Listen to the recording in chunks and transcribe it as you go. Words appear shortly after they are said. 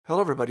Hello,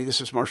 everybody. This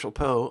is Marshall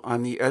Poe.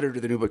 I'm the editor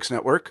of the New Books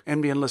Network.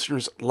 NBN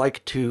listeners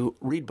like to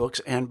read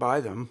books and buy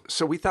them.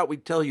 So we thought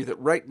we'd tell you that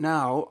right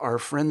now, our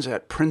friends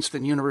at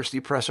Princeton University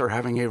Press are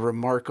having a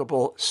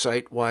remarkable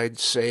site-wide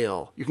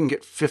sale. You can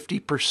get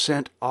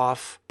 50%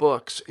 off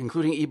books,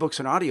 including ebooks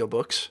and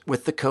audiobooks,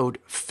 with the code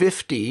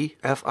 50,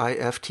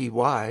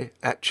 F-I-F-T-Y,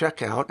 at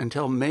checkout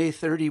until May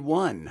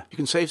 31. You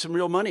can save some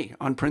real money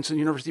on Princeton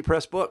University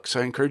Press books.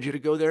 I encourage you to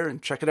go there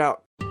and check it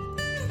out.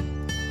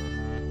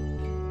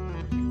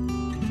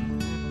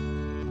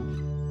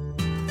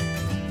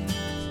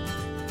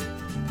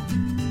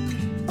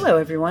 Hello,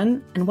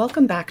 everyone, and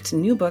welcome back to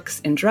New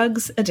Books in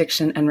Drugs,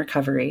 Addiction, and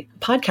Recovery, a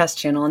podcast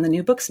channel on the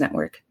New Books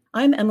Network.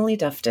 I'm Emily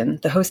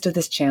Dufton, the host of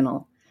this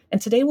channel,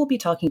 and today we'll be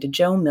talking to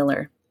Joe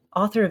Miller,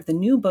 author of the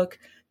new book,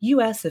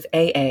 U.S. of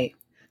AA,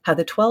 How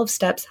the 12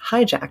 Steps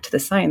Hijacked the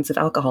Science of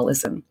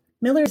Alcoholism.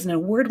 Miller is an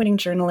award-winning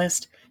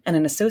journalist and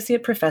an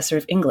associate professor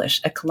of English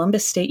at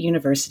Columbus State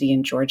University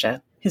in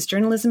Georgia. His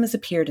journalism has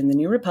appeared in The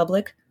New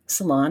Republic,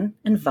 Salon,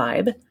 and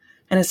Vibe,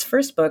 and his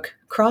first book,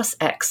 Cross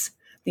X,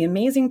 The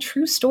Amazing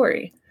True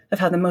Story of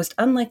how the most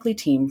unlikely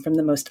team from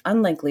the most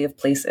unlikely of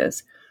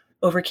places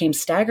overcame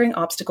staggering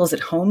obstacles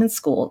at home and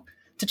school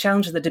to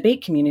challenge the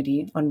debate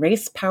community on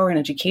race, power, and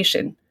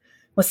education,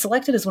 was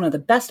selected as one of the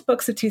best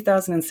books of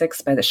 2006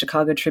 by the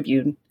Chicago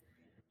Tribune.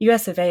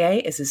 U.S. of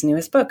AA is his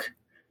newest book.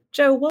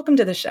 Joe, welcome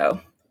to the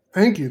show.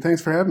 Thank you.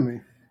 Thanks for having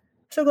me.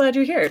 So glad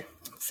you're here.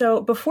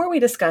 So before we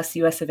discuss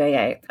U.S. of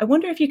AA, I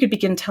wonder if you could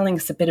begin telling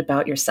us a bit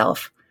about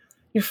yourself.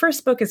 Your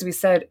first book, as we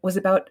said, was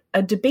about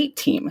a debate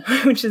team,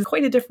 which is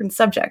quite a different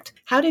subject.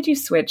 How did you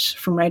switch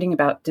from writing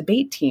about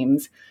debate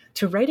teams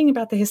to writing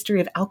about the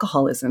history of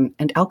alcoholism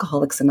and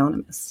Alcoholics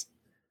Anonymous?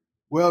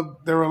 Well,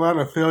 there were a lot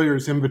of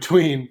failures in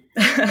between.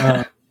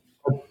 I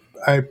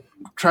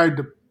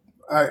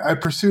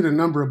pursued a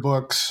number of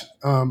books,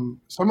 some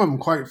of them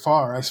quite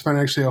far. I spent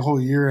actually a whole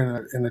year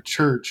in a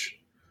church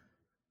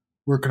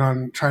working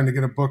on trying to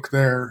get a book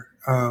there.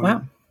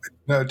 Wow.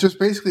 Just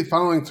basically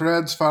following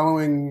threads,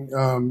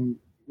 following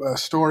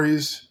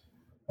stories.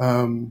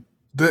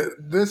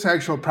 This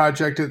actual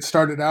project, it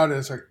started out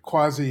as a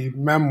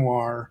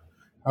quasi-memoir.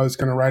 I was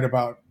going to write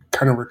about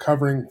kind of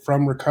recovering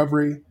from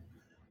recovery.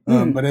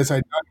 But as I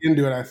dug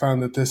into it, I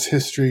found that this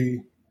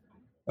history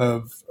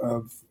of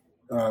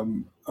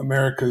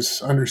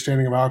America's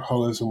understanding of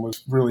alcoholism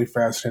was really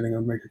fascinating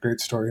and would make a great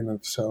story in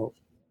itself.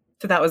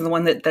 So that was the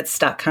one that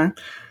stuck, huh?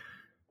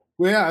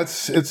 Well, yeah,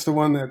 it's the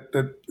one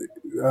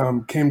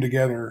that came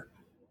together.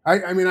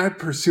 I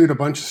pursued a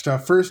bunch of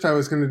stuff. First, I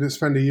was going to just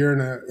spend a year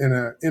in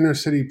a inner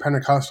city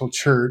Pentecostal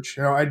church.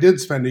 I did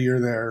spend a year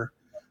there.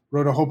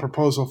 Wrote a whole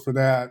proposal for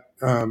that.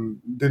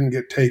 Didn't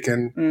get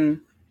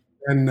taken,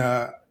 and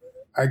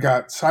I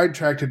got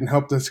sidetracked and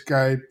helped this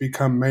guy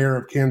become mayor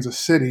of Kansas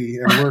City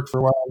and worked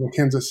for a while in the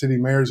Kansas City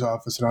mayor's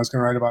office. And I was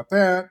going to write about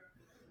that.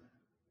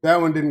 That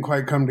one didn't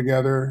quite come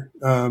together.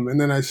 And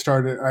then I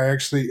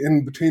actually,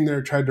 in between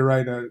there, tried to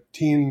write a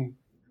teen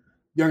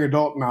young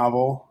adult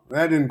novel.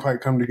 That didn't quite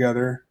come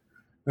together.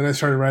 Then I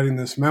started writing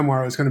this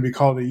memoir. It was going to be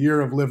called A Year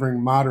of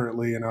Living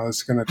Moderately. And I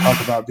was going to talk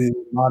about being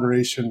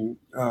moderation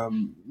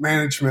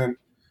management.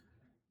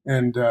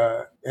 And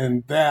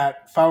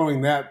that, following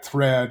that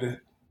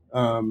thread,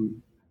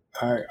 we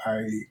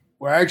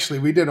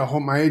did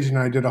my agent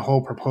and I did a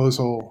whole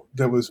proposal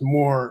that was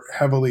more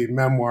heavily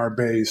memoir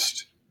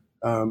based.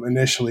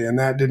 Initially, and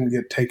that didn't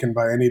get taken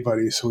by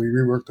anybody. So we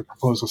reworked the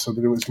proposal so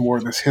that it was more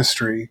this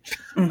history,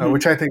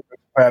 which I think was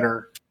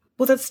better.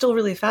 Well, that's still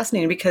really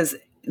fascinating because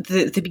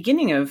the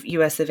beginning of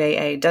U.S. of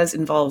AA does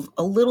involve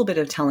a little bit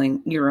of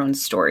telling your own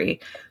story.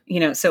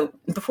 So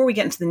before we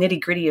get into the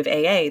nitty gritty of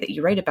AA that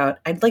you write about,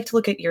 I'd like to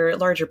look at your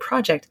larger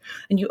project.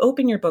 And you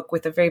open your book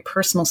with a very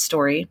personal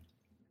story.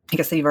 I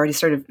guess that you've already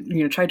sort of,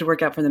 tried to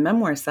work out from the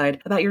memoir side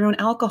about your own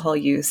alcohol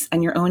use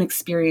and your own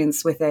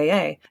experience with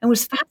AA. And it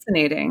was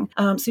fascinating.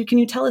 So can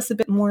you tell us a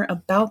bit more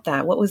about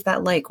that? What was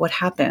that like? What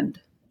happened?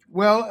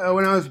 Well,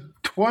 when I was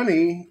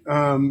 20,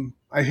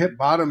 I hit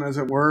bottom, as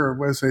it were,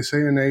 as they say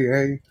in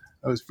AA.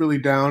 I was really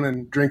down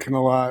and drinking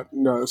a lot,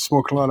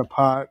 smoking a lot of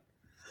pot,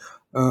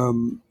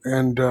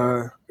 and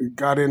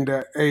got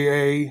into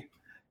AA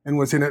and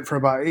was in it for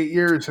about 8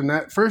 years. And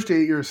that first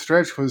 8 year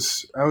stretch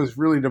I was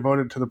really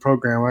devoted to the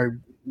program. I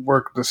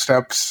worked the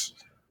steps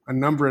a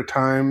number of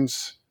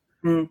times.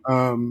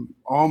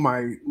 All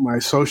my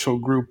social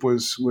group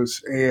was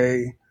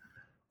AA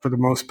for the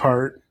most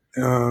part.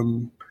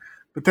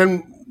 But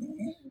then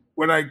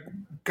when I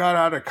got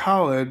out of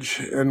college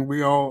and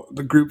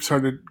the group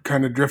started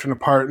kind of drifting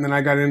apart, and then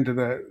I got into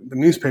the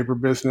newspaper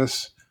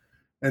business,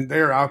 and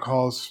there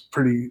alcohol is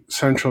pretty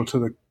central to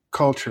the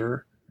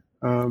culture.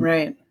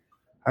 Right.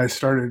 I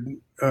started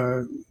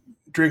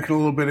drinking a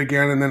little bit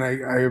again, and then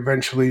I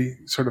eventually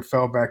sort of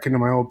fell back into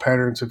my old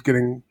patterns of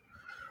getting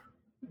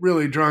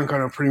really drunk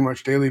on a pretty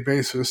much daily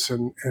basis,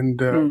 and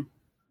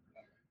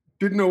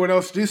didn't know what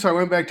else to do. So I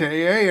went back to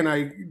AA, and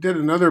I did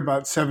another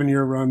about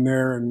 7-year run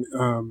there. And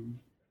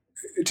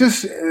it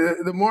just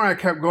the more I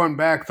kept going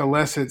back, the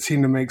less it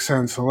seemed to make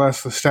sense. The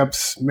less the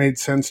steps made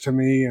sense to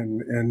me,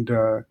 and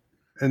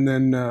And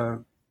then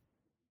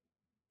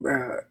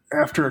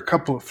after a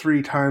couple of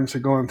 3 times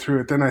of going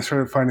through it, then I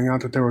started finding out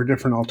that there were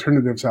different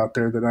alternatives out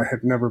there that I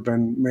had never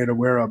been made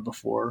aware of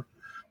before.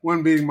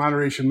 One being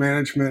moderation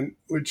management,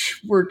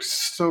 which worked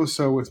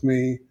so-so with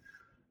me.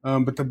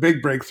 But the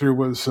big breakthrough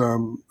was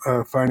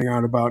finding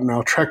out about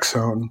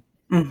naltrexone.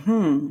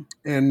 Mm-hmm.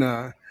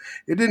 And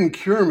it didn't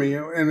cure me,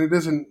 and it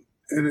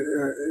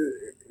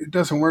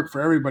doesn't work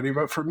for everybody.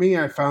 But for me,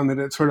 I found that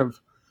it sort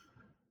of,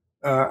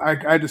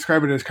 I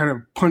describe it as kind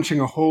of punching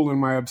a hole in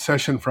my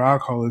obsession for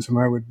alcoholism.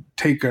 I would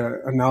take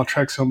a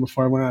naltrexone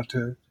before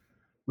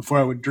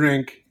I would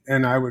drink,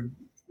 and I would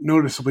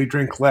noticeably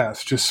drink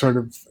less. Just sort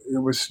of,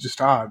 it was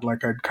just odd.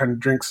 Like I'd kind of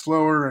drink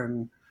slower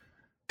and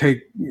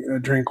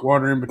drink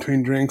water in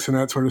between drinks and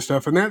that sort of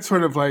stuff. And that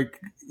sort of like,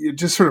 it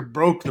just sort of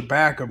broke the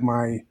back of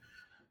my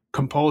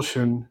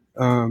compulsion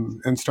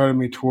and started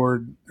me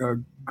toward a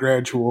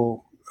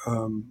gradual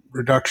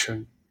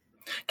reduction.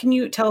 Can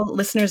you tell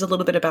listeners a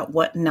little bit about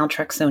what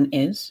naltrexone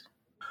is?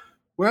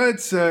 Well,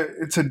 it's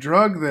a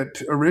drug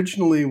that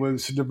originally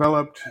was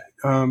developed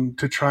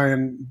to try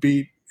and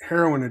beat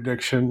heroin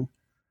addiction.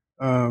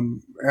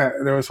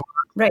 There was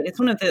Right. It's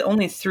one of the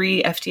only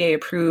 3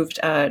 FDA-approved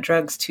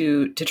drugs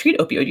to treat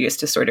opioid use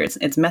disorder. It's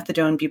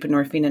methadone,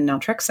 buprenorphine, and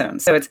naltrexone.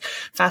 So it's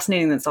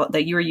fascinating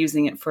that you were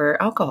using it for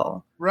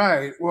alcohol.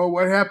 Right. Well,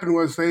 what happened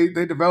was they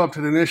developed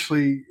it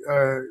initially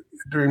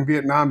during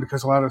Vietnam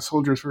because a lot of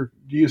soldiers were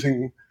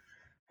using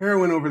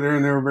heroin over there,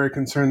 and they were very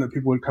concerned that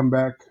people would come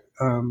back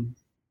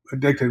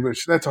addicted,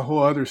 which that's a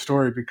whole other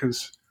story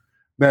because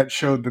that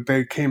showed that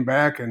they came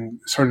back and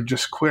sort of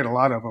just quit, a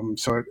lot of them.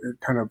 So it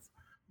kind of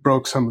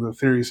broke some of the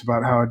theories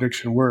about how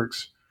addiction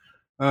works.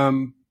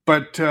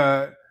 But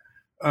a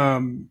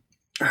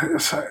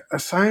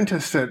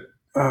scientist at,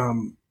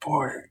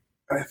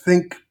 I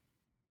think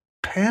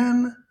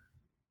Penn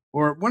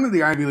or one of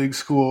the Ivy League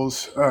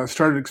schools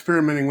started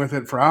experimenting with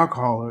it for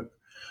alcohol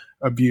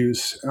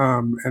abuse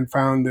and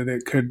found that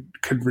it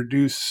could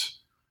reduce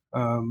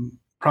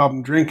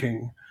problem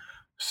drinking.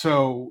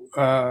 So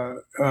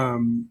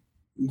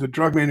the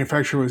drug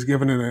manufacturer was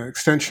given an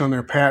extension on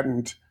their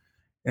patent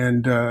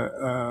and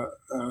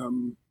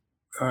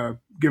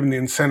given the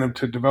incentive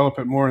to develop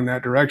it more in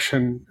that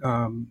direction.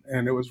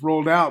 And it was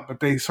rolled out, but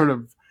they sort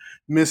of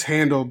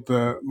mishandled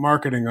the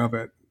marketing of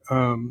it,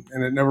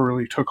 and it never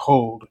really took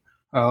hold.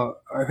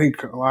 I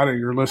think a lot of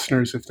your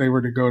listeners, if they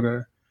were to go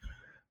to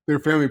their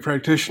family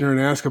practitioner and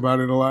ask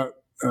about it, a lot,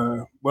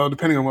 well,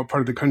 depending on what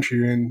part of the country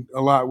you're in,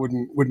 a lot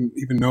wouldn't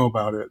even know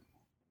about it.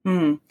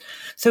 Mm.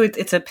 So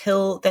it's a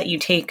pill that you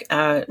take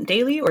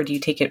daily, or do you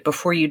take it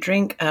before you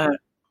drink?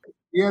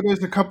 Yeah,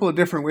 there's a couple of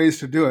different ways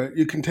to do it.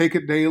 You can take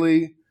it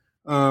daily.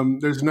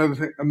 There's another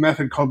thing, a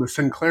method called the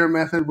Sinclair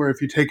method, where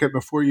if you take it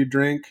before you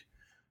drink,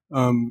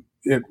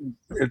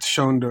 it's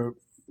shown to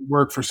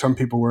work for some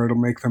people where it'll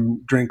make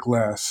them drink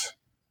less.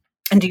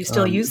 And do you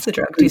still use the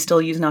drug? Do you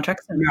still use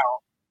naltrexone?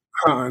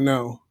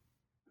 No.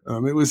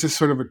 It was just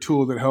sort of a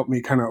tool that helped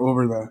me kind of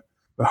over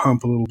the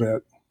hump a little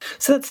bit.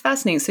 So that's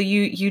fascinating. So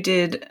you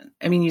did,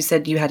 I mean, you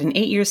said you had an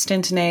 8-year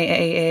stint in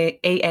AA,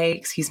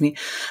 a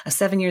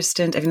 7-year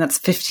stint. I mean, that's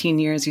 15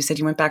 years. You said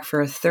you went back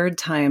for a 3rd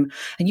time,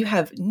 and you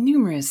have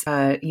numerous,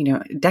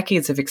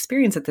 decades of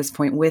experience at this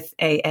point with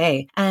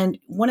AA. And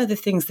one of the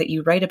things that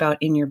you write about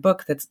in your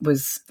book that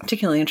was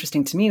particularly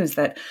interesting to me was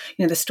that,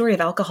 the story of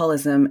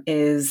alcoholism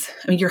is,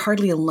 I mean, you're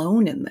hardly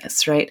alone in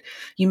this, right?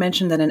 You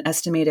mentioned that an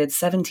estimated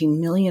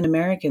 17 million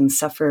Americans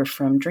suffer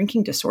from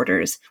drinking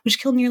disorders, which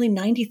kill nearly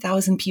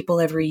 90,000 people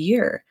every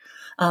year.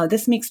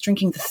 This makes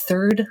drinking the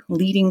 3rd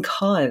leading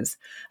cause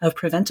of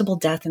preventable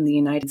death in the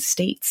United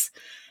States.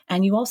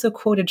 And you also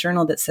quote a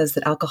journal that says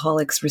that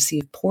alcoholics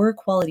receive poorer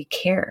quality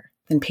care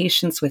than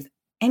patients with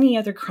any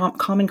other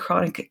common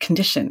chronic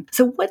condition.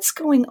 So what's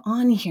going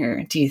on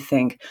here, do you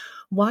think?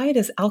 Why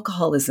does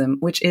alcoholism,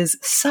 which is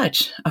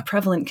such a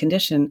prevalent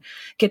condition,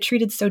 get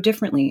treated so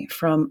differently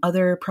from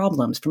other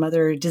problems, from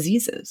other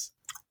diseases?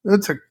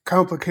 That's a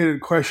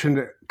complicated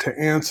question to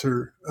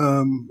answer.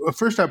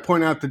 First, I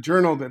point out the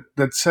journal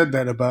that said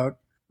that about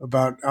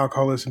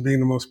alcoholism being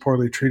the most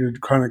poorly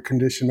treated chronic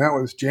condition. That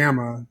was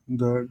JAMA,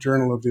 the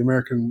Journal of the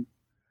American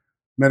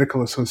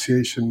Medical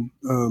Association.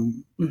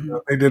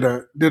 They did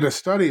a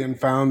study and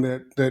found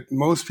that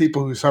most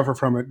people who suffer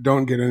from it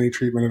don't get any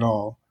treatment at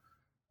all.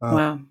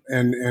 Wow.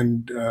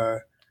 And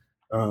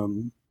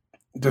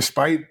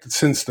despite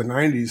since the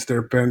 90s,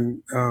 there have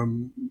been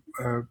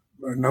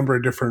a number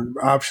of different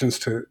options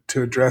to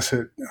address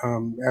it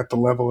at the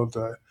level of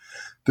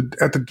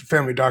at the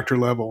family doctor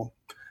level.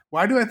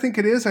 Why do I think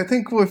it is? I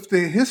think with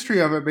the history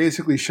of it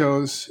basically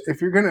shows, if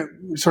you're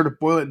going to sort of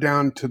boil it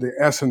down to the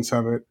essence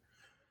of it,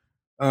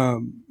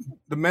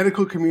 the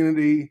medical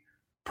community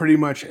pretty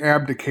much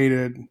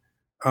abdicated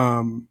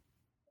any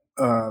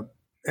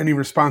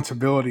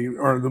responsibility,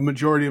 or the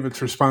majority of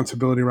its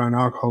responsibility around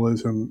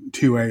alcoholism,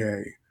 to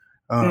AA.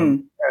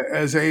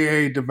 As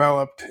AA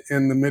developed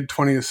in the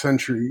mid-20th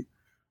century,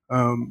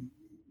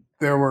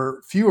 there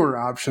were fewer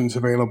options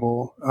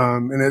available,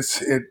 and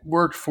it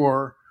worked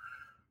for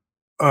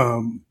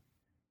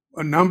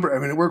a number. I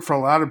mean, it worked for a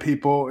lot of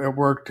people. It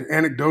worked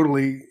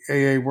anecdotally.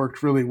 AA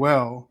worked really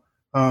well,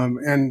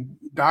 and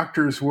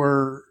doctors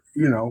were,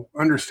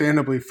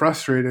 understandably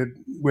frustrated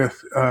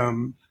with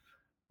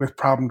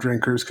problem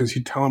drinkers because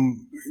you tell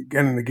them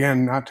again and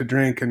again not to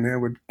drink, and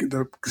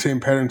the same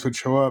patterns would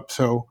show up.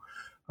 So,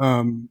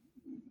 kind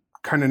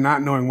of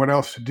not knowing what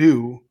else to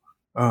do,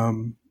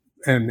 and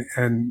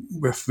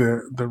with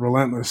the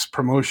relentless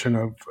promotion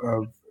of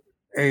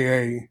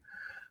AA.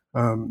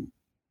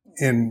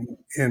 In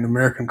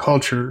American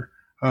culture,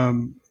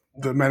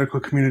 the medical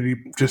community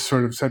just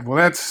sort of said, "Well,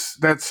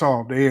 that's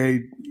solved. AA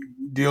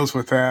deals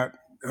with that,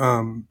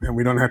 and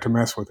we don't have to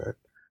mess with it."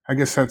 I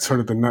guess that's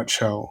sort of the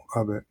nutshell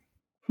of it.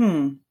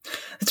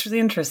 It's really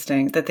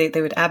interesting that they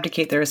would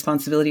abdicate their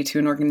responsibility to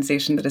an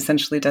organization that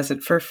essentially does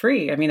it for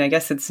free. I mean, I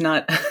guess it's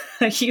not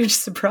a huge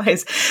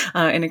surprise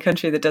in a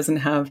country that doesn't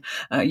have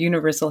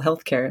universal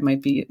health care. It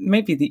might be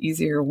the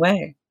easier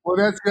way. Well,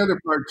 that's the other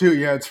part too.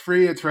 Yeah, it's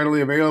free. It's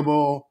readily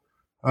available.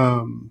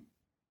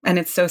 And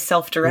it's so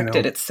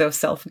self-directed. It's so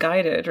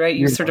self-guided, right?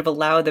 You sort of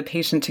allow the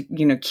patient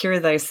to, cure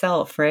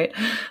thyself, right?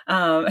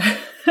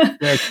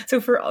 So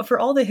for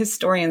all the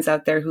historians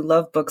out there who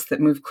love books that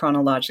move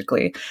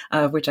chronologically,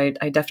 which I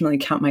definitely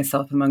count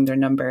myself among their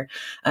number,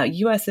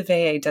 US of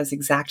AA does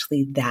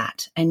exactly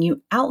that. And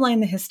you outline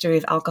the history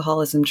of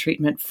alcoholism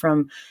treatment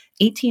from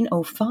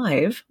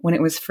 1805, when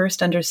it was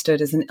first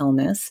understood as an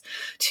illness,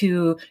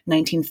 to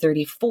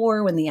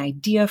 1934, when the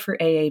idea for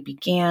AA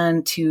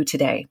began, to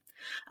today.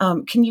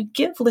 Can you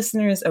give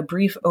listeners a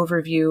brief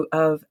overview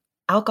of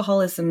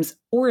alcoholism's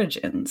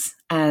origins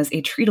as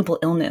a treatable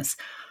illness?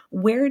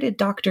 Where did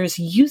doctors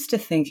used to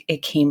think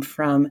it came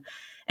from,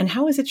 and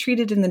how was it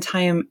treated in the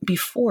time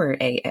before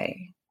AA?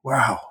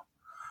 Wow.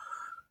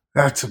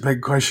 That's a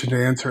big question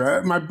to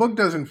answer. My book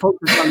doesn't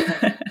focus on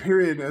that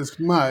period as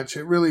much.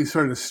 It really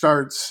sort of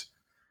starts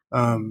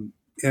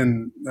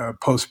in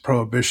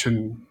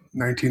post-Prohibition,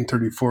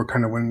 1934,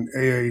 kind of when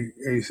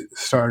AA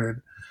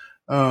started.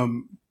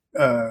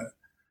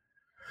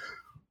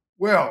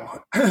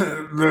 Well,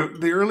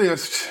 the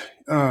earliest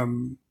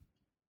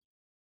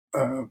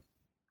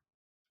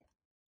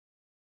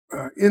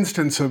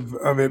instance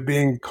of it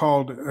being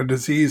called a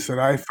disease that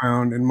I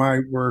found in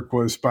my work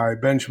was by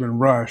Benjamin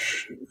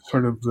Rush,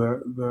 sort of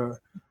the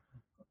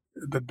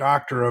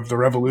doctor of the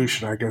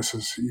revolution, I guess,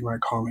 as you might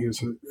call him. He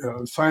was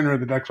a signer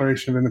of the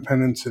Declaration of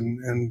Independence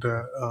and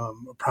a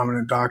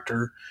prominent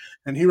doctor.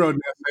 And he wrote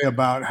an essay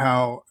about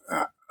how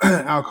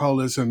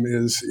alcoholism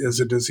is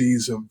a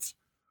disease of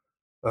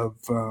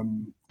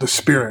the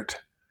spirit.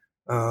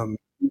 And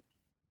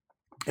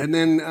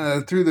then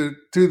through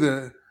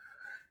the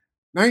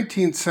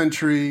 19th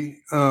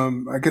century,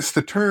 I guess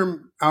the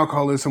term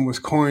alcoholism was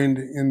coined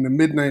in the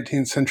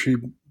mid-19th century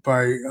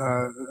by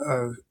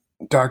a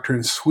doctor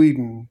in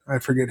Sweden. I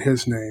forget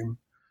his name.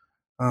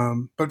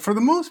 But for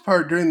the most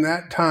part, during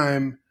that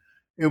time,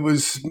 it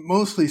was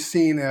mostly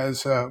seen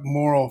as a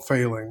moral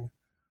failing,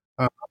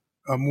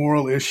 a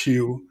moral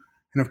issue.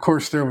 And of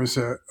course, there was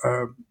a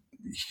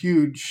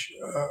huge,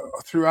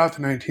 throughout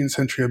the 19th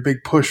century, a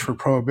big push for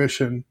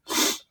prohibition,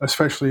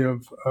 especially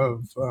of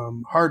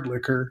hard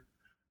liquor,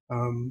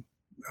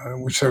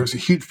 which there was a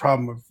huge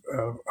problem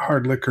of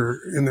hard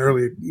liquor in the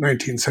early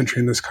 19th century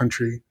in this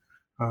country,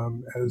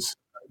 as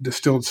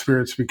distilled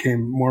spirits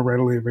became more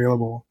readily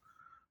available.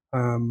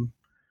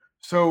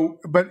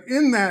 But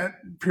in that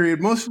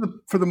period,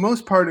 for the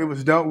most part, it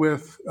was dealt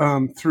with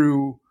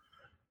through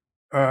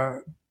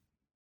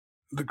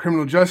the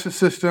criminal justice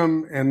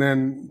system, and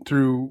then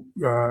through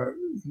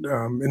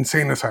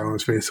insane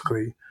asylums,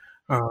 basically.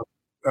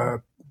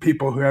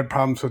 People who had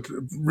problems with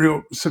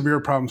real severe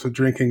problems with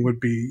drinking would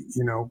be,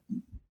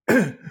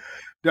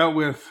 dealt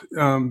with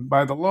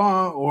by the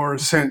law or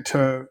sent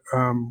to,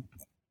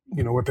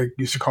 what they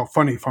used to call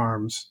funny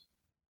farms,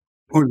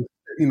 or,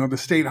 the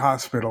state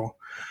hospital.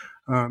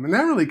 And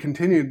that really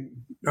continued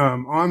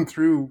on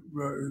through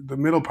the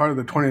middle part of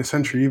the 20th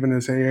century, even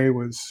as AA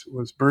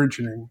was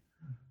burgeoning.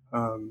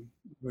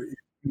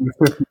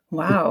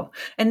 Wow.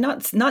 And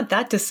not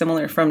that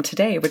dissimilar from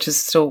today, which is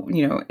still,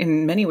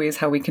 in many ways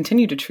how we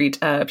continue to treat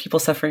people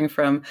suffering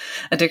from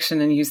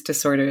addiction and use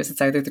disorders. It's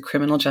either the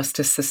criminal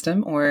justice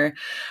system, or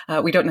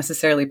we don't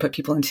necessarily put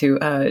people into,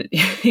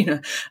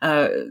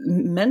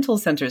 mental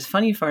centers,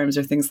 funny farms,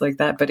 or things like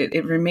that. But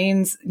it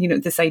remains,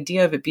 this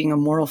idea of it being a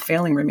moral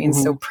failing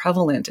remains so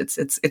prevalent.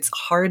 It's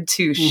hard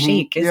to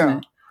shake, isn't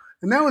it?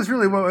 And that was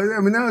really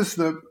that was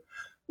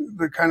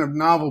the kind of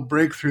novel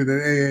breakthrough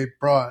that AA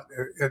brought.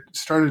 It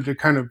started to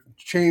kind of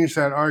change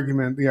that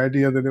argument, the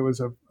idea that it was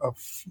a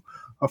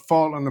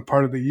fault on the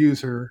part of the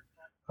user,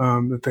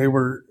 that they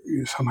were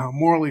somehow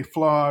morally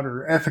flawed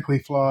or ethically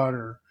flawed,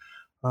 or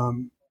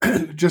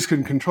just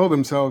couldn't control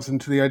themselves,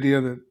 into the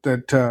idea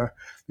that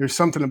there's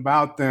something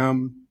about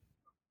them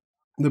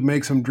that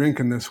makes them drink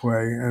in this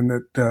way, and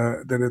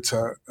that it's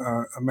a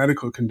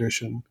medical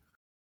condition.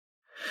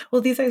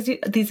 Well, these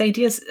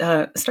ideas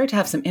start to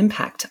have some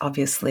impact,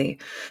 obviously.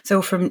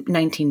 So, from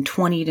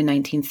 1920 to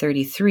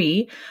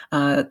 1933,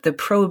 the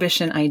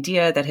prohibition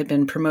idea that had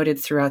been promoted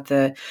throughout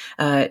the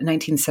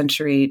 19th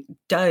century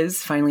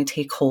does finally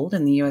take hold,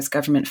 and the U.S.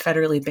 government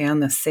federally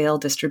banned the sale,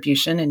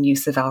 distribution, and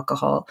use of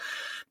alcohol.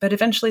 But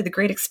eventually, the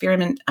great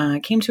experiment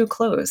came to a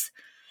close,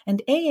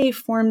 and AA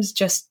forms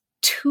just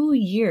 2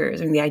 years.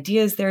 I mean, the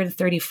idea is there in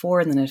 34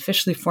 and then it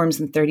officially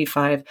forms in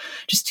 35,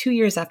 just 2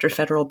 years after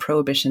federal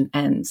prohibition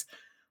ends.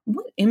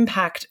 What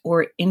impact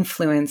or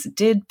influence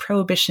did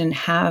prohibition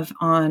have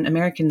on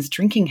Americans'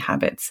 drinking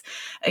habits?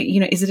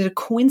 Is it a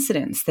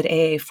coincidence that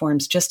AA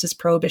forms just as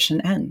prohibition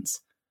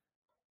ends?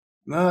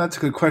 No, that's a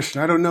good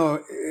question. I don't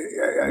know.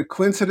 A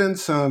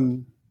coincidence?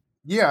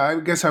 Yeah, I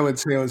guess I would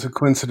say it was a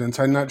coincidence.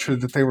 I'm not sure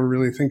that they were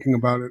really thinking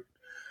about it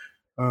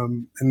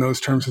in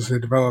those terms as they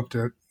developed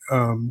it.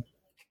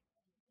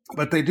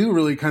 But they do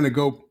really kind of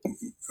go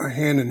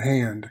hand in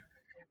hand.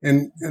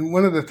 And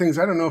one of the things,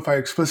 I don't know if I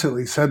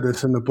explicitly said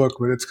this in the book,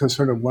 but it's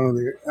sort of one of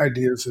the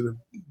ideas that have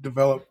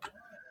developed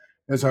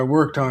as I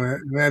worked on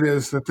it. And that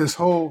is that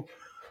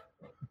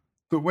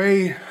the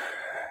way,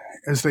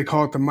 as they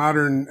call it, the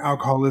modern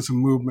alcoholism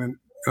movement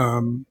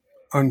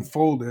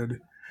unfolded,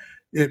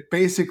 it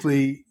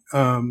basically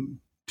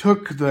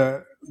took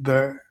the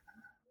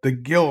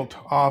guilt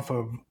off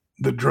of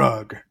the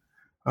drug.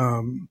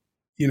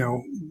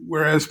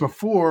 Whereas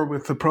before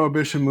with the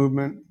prohibition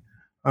movement,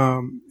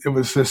 it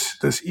was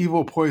this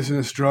evil,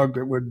 poisonous drug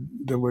that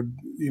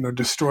would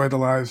destroy the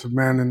lives of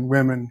men and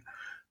women.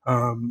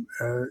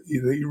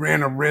 You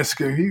ran a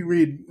risk. If you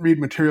read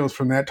materials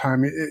from that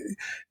time,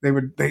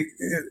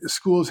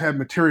 schools had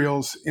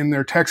materials in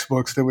their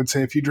textbooks that would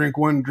say if you drink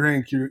one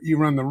drink, you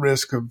run the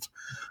risk of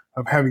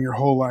having your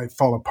whole life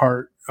fall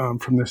apart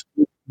from this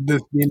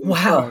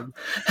Wow.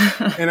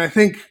 And I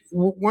think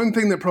one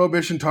thing that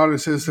prohibition taught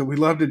us is that we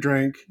love to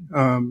drink,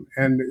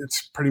 and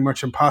it's pretty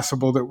much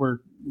impossible that we're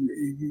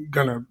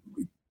going to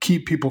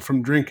keep people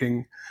from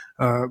drinking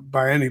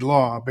by any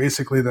law.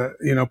 Basically,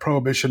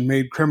 prohibition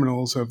made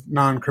criminals of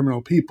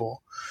non-criminal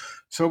people.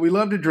 So we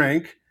love to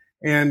drink,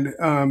 and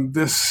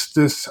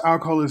this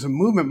alcoholism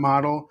movement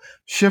model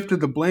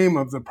shifted the blame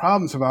of the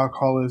problems of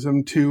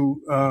alcoholism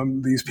to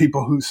these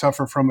people who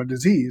suffer from a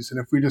disease. And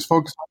if we just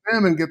focus on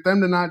them and get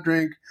them to not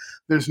drink,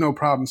 there's no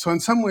problem. So in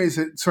some ways,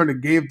 it sort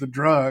of gave the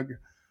drug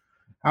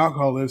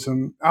alcohol, a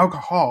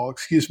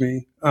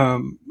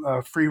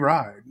free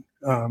ride,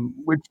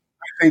 which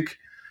I think,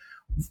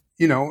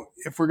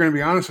 if we're going to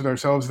be honest with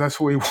ourselves, that's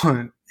what we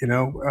want.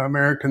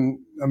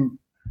 American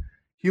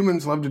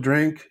humans love to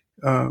drink.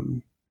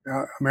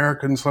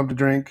 Americans love to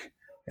drink,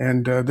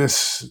 and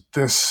this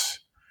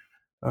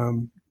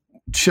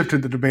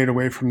shifted the debate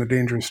away from the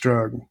dangerous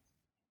drug.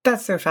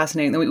 That's so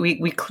fascinating.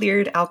 We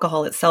cleared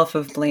alcohol itself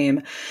of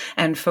blame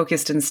and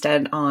focused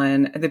instead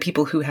on the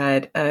people who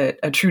had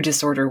a true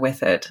disorder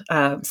with it.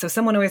 So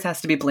someone always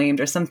has to be blamed,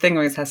 or something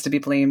always has to be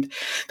blamed.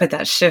 But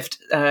that shift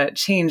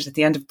changed at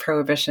the end of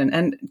Prohibition.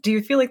 And do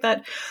you feel like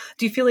that?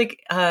 Do you feel like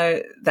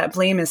that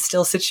blame is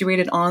still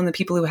situated on the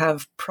people who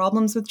have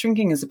problems with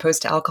drinking as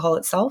opposed to alcohol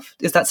itself?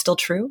 Is that still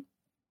true?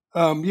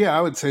 Yeah, I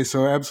would say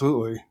so.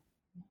 Absolutely.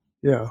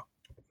 Yeah.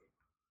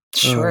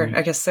 Sure.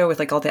 I guess so, with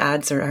like all the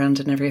ads around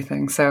and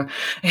everything. So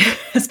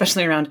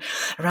especially around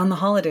the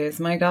holidays,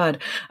 my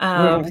God,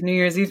 New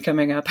Year's Eve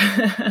coming up.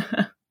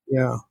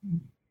 Yeah.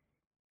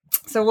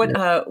 So what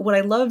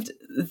I loved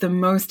the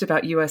most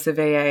about US of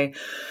AA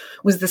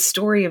was the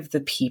story of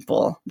the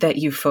people that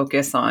you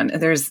focus on.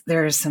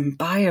 There are some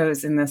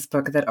bios in this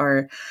book that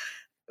are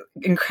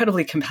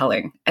incredibly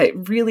compelling. It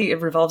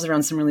revolves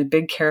around some really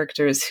big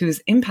characters whose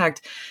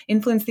impact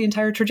influenced the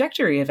entire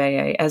trajectory of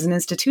AA as an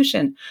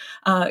institution.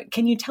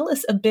 Can you tell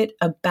us a bit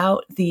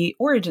about the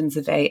origins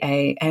of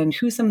AA and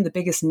who some of the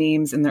biggest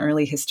names in the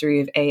early history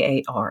of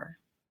AA are?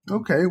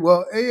 Okay,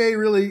 well, AA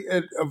really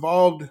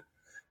evolved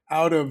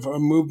out of a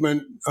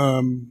movement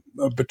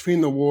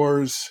between the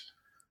wars.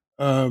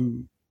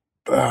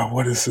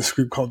 What is this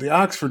group called? The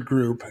Oxford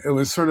Group. It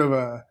was sort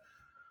of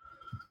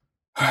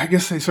I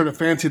guess they sort of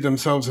fancied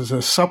themselves as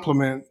a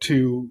supplement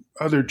to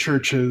other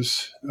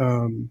churches,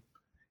 it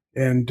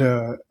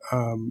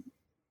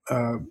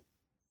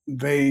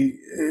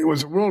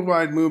was a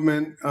worldwide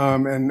movement,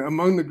 and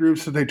among the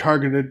groups that they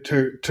targeted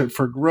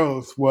for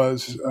growth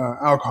was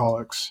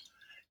alcoholics.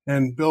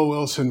 And Bill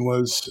Wilson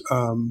was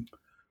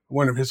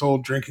one of his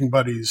old drinking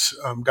buddies,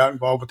 got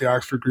involved with the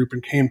Oxford Group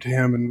and came to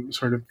him and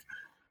sort of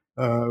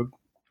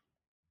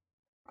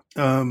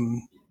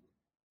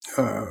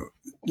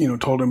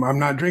told him, I'm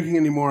not drinking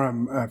anymore.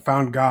 I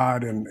found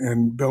God.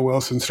 And Bill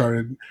Wilson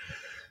started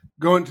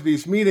going to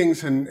these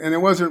meetings, and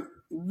it wasn't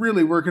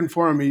really working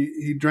for him.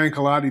 He drank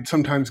a lot. He'd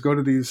sometimes go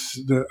to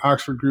the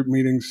Oxford Group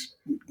meetings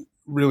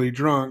really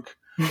drunk.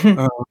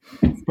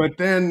 But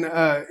then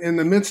in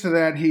the midst of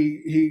that,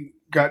 he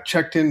got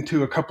checked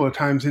into a couple of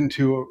times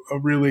into a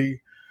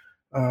really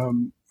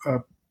kind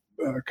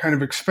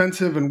of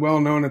expensive and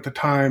well-known at the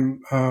time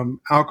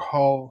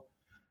alcohol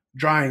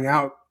drying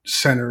out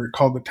center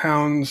called the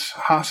Towns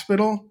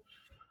Hospital.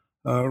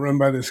 run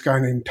by this guy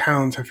named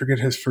Towns. I forget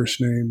his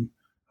first name.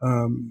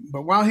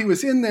 But while he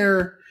was in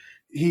there,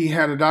 he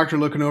had a doctor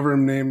looking over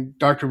him named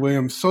Dr.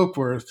 William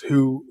Soapworth,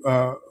 who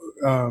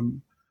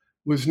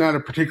was not a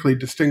particularly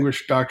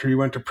distinguished doctor. He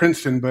went to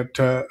Princeton, but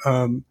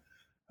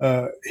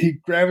he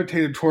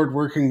gravitated toward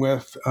working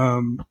with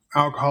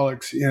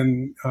alcoholics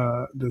in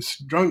this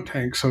drunk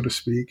tank, so to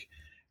speak.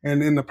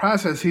 And in the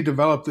process, he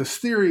developed this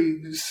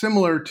theory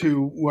similar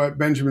to what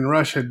Benjamin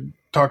Rush had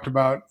talked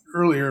about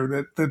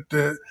earlier,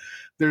 that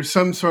there's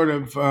some sort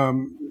of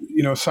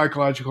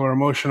psychological or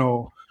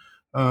emotional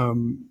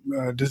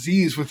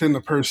disease within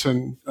the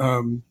person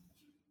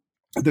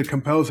that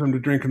compels them to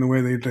drink in the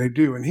way they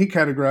do. And he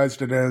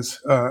categorized it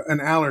as an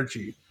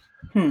allergy.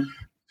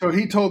 So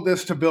he told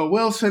this to Bill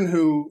Wilson,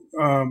 who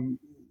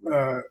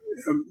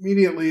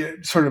immediately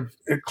it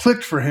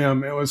clicked for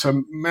him. It was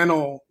a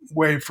mental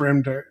way for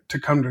him to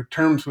come to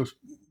terms with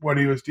what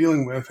he was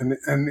dealing with. And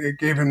it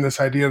gave him this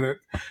idea that,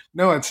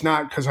 no, it's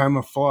not because I'm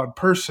a flawed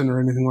person or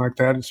anything like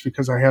that. It's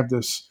because I have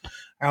this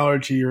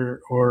allergy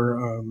or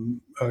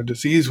a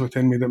disease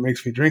within me that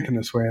makes me drink in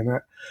this way. And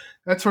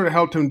that sort of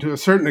helped him to a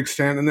certain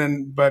extent. And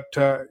then, but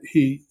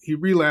he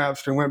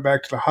relapsed and went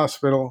back to the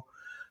hospital,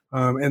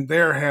 and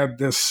there had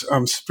this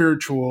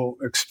spiritual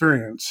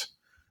experience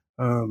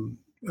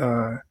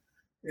that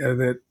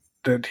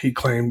he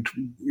claimed,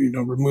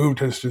 removed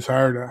his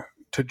desire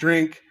to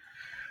drink.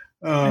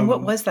 And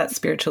what was that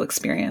spiritual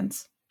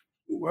experience?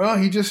 Well,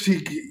 it's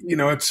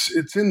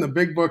in the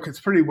big book. It's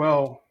pretty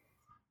well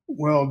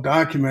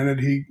documented.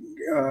 He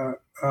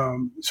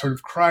sort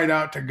of cried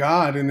out to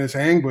God in his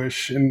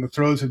anguish in the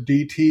throes of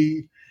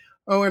DT.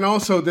 Oh, and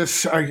also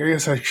this, I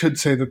guess I should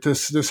say that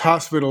this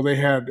hospital, they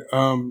had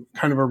kind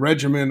of a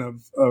regimen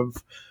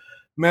of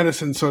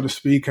medicine, so to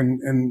speak,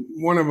 and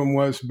one of them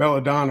was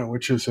belladonna,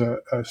 which is a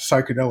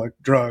psychedelic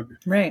drug.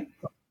 Right.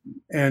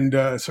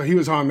 And so he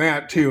was on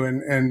that too.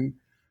 And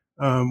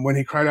when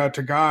he cried out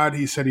to God,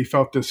 he said he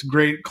felt this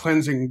great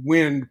cleansing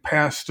wind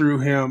pass through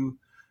him,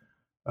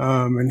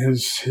 and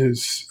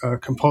his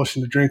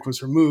compulsion to drink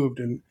was removed.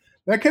 And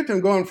that kept him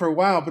going for a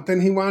while. But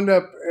then he wound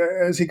up,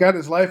 as he got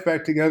his life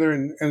back together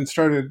and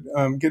started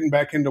getting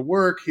back into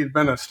work. He had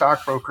been a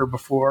stockbroker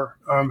before,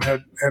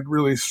 had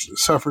really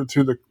suffered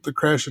through the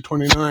crash of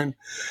 29.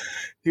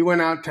 He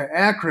went out to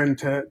Akron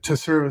to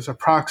serve as a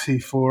proxy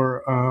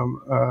for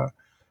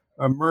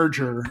a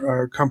merger.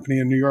 A company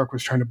in New York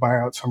was trying to buy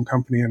out some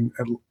company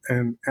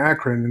in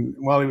Akron. And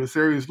while he was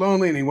there, he was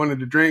lonely and he wanted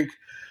to drink.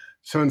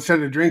 So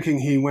instead of drinking,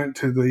 he went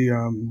to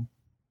the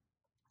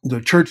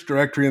church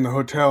directory in the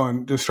hotel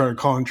and just started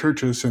calling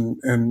churches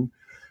and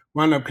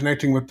wound up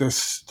connecting with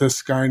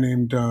this guy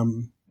named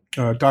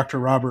Dr.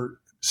 Robert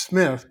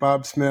Smith,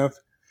 Bob Smith,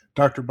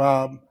 Dr.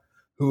 Bob,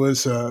 who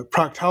was a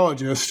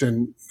proctologist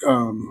and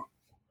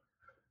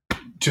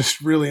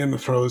just really in the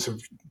throes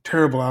of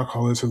terrible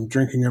alcoholism,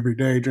 drinking every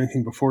day,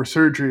 drinking before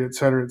surgery, et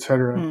cetera, et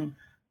cetera.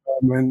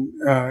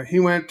 And he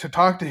went to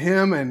talk to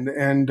him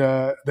and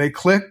they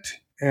clicked.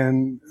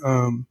 And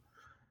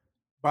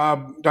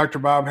Dr.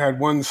 Bob had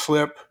one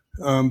slip,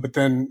 but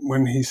then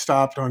when he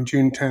stopped on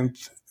June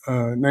 10th,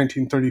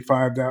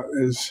 1935, that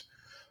is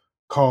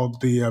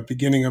called the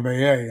beginning of AA.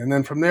 And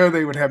then from there,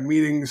 they would have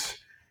meetings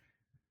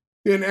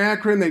in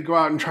Akron. They'd go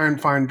out and try and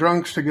find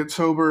drunks to get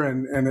sober,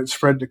 and it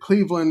spread to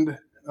Cleveland.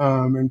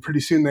 And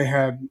pretty soon they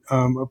had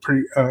a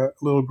pretty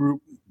little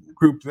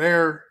group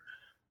there.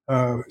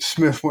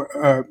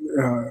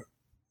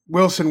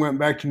 Wilson went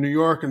back to New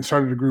York and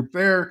started a group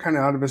there, kind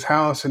of out of his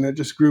house, and it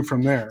just grew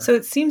from there. So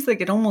it seems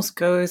like it almost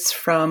goes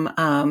from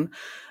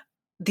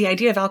the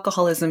idea of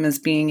alcoholism as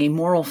being a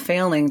moral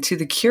failing to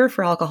the cure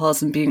for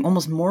alcoholism being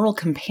almost moral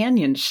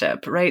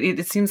companionship, right?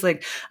 It seems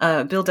like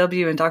Bill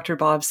W. and Dr.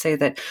 Bob say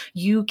that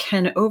you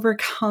can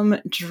overcome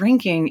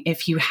drinking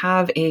if you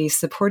have a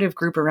supportive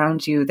group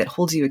around you that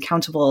holds you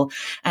accountable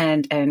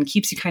and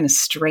keeps you kind of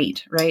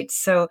straight, right?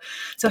 So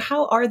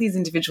how are these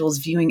individuals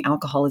viewing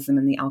alcoholism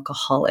and the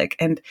alcoholic,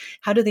 and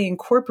how do they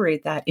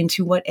incorporate that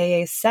into what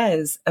AA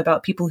says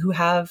about people who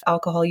have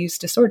alcohol use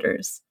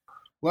disorders?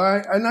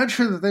 Well, I'm not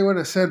sure that they would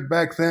have said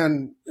back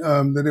then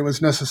that it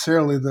was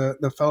necessarily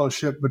the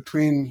fellowship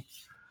between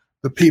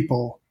the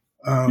people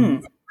who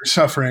were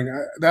suffering.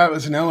 That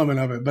was an element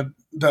of it. But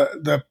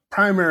the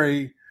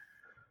primary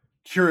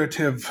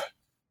curative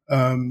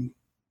in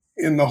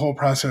the whole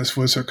process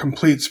was a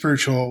complete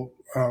spiritual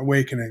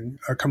awakening,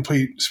 a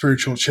complete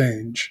spiritual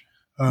change.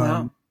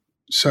 Wow.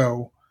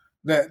 So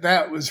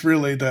that was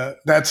really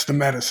that's the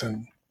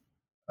medicine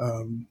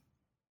in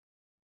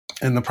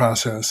the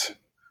process.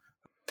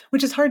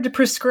 Which is hard to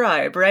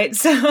prescribe, right?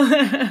 So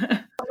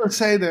I would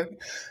say that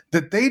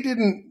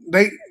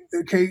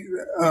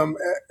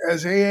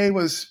as AA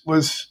was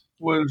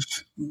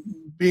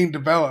being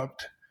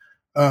developed,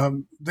 they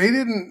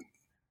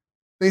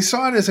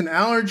saw it as an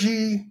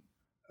allergy,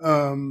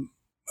 a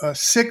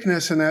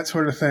sickness and that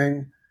sort of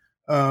thing.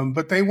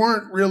 But they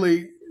weren't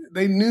really,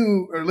 they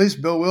knew, or at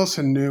least Bill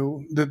Wilson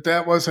knew,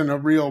 that wasn't a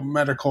real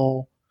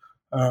medical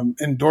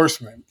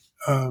endorsement.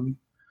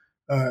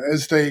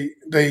 As they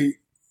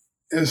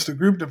as the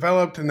group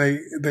developed and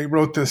they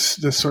wrote this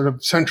sort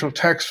of central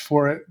text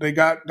for it, they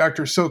got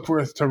Dr.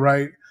 Silkworth to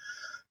write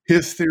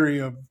his theory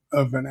of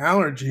an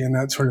allergy and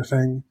that sort of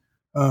thing.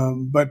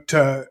 But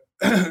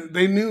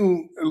they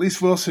knew, at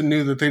least Wilson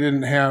knew, that they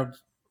didn't have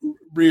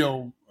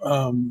real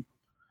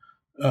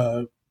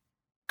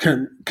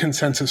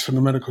consensus from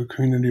the medical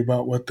community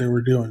about what they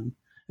were doing.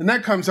 And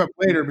that comes up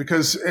later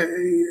because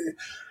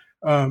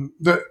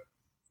the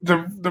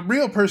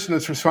real person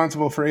that's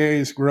responsible for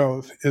AA's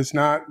growth is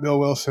not Bill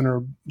Wilson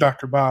or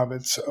Dr. Bob.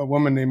 It's a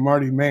woman named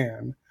Marty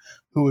Mann,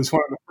 who was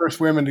one of the first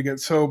women to get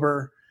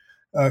sober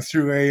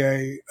through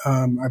AA,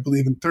 I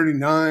believe in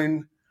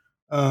 1939.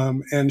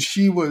 And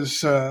she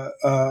was a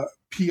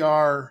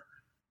PR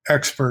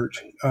expert.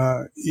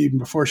 Even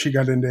before she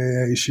got into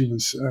AA, she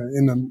was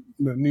in the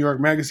New York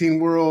Magazine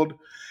world.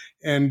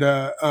 And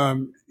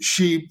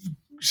she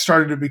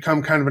started to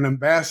become kind of an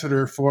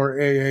ambassador for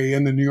AA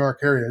in the New York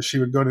area. She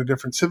would go to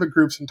different civic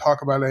groups and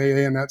talk about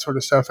AA and that sort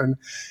of stuff.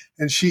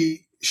 And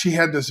she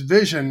had this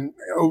vision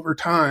over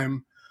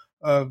time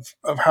of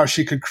how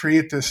she could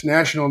create this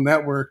national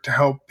network to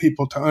help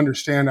people to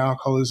understand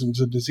alcoholism as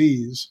a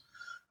disease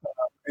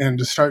and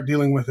to start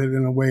dealing with it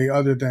in a way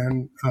other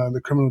than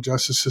the criminal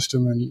justice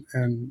system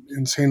and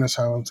insane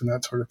asylums and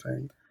that sort of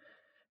thing.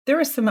 There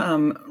were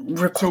some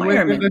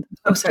requirements.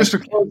 Just to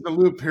close the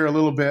loop here a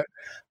little bit,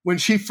 when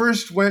she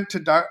first went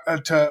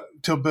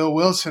to Bill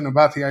Wilson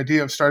about the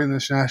idea of starting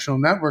this national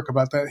network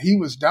about that, he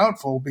was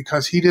doubtful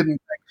because he didn't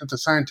think that the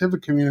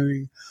scientific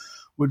community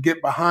would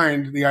get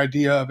behind the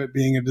idea of it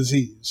being a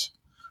disease.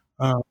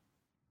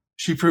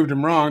 She proved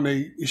him wrong.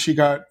 She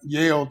got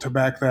Yale to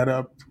back that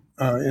up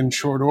in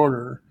short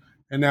order,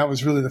 and that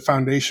was really the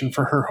foundation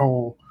for her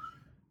whole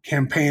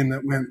campaign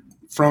that went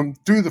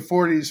through the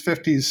 40s,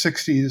 50s,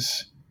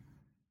 60s,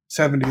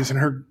 70s, and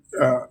her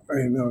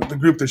the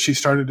group that she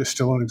started is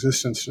still in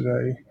existence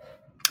today.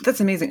 That's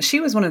amazing. She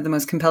was one of the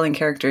most compelling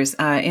characters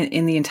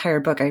in the entire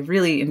book. I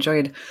really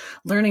enjoyed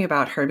learning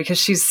about her because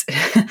she's,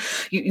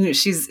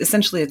 she's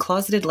essentially a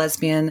closeted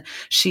lesbian.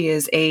 She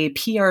is a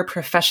PR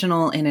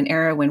professional in an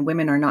era when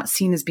women are not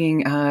seen as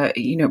being,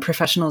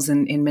 professionals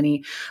in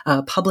many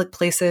public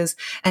places.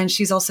 And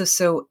she's also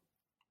so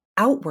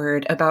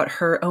outward about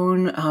her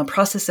own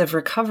process of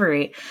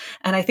recovery.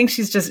 And I think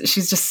she's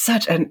just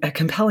such a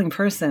compelling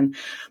person.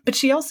 But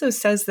she also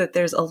says that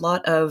there's a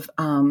lot of,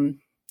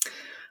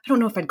 I don't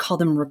know if I'd call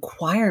them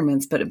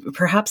requirements, but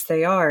perhaps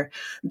they are,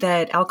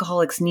 that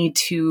alcoholics need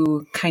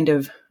to kind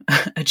of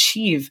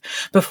achieve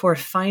before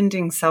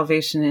finding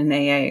salvation in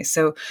AA.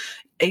 So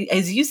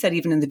as you said,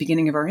 even in the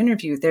beginning of our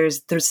interview,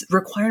 there's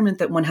requirement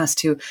that one has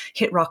to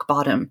hit rock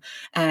bottom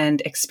and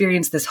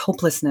experience this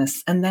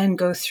hopelessness and then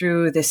go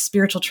through this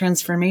spiritual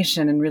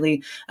transformation and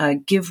really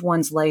give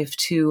one's life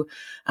to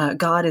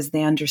God as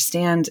they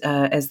understand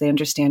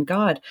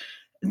God.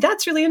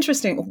 That's really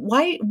interesting.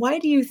 Why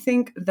do you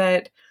think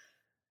that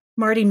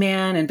Marty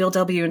Mann and Bill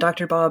W. and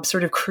Dr. Bob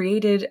sort of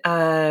created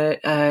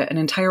an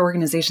entire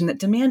organization that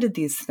demanded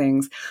these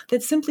things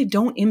that simply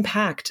don't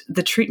impact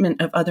the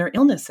treatment of other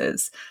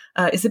illnesses?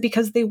 Is it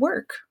because they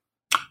work?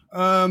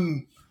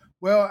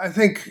 Well, I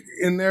think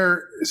in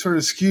their sort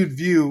of skewed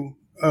view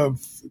of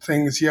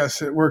things,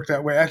 yes, it worked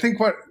that way. I think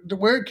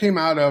where it came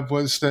out of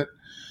was that,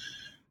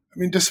 I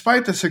mean,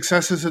 despite the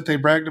successes that they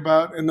bragged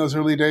about in those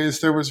early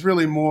days, there was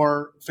really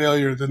more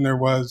failure than there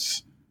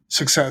was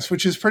success,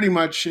 which is pretty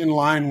much in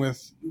line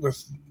with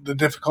the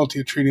difficulty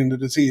of treating the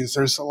disease.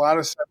 There's a lot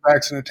of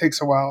setbacks and it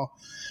takes a while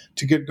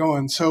to get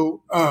going.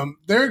 So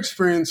their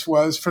experience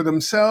was for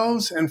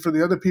themselves and for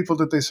the other people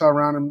that they saw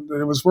around them that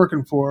it was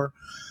working for,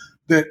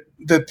 that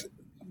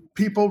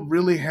people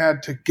really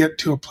had to get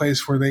to a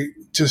place where they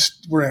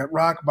just were at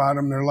rock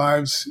bottom. Their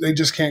lives, they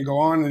just can't go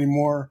on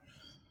anymore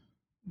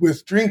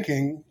with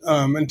drinking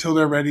until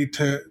they're ready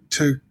to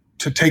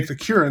take the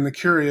cure. And the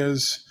cure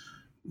is,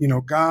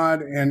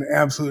 God and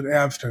absolute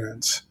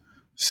abstinence.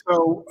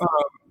 So,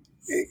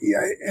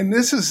 and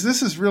this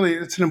is really,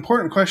 it's an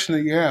important question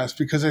that you asked,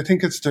 because I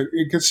think it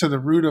gets to the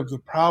root of the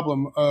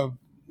problem of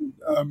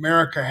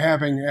America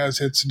having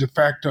as its de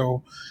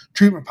facto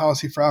treatment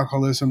policy for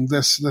alcoholism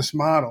this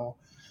model,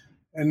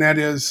 and that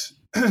is,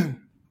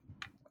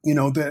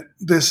 that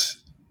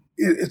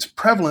it's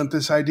prevalent,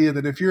 this idea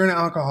that if you're an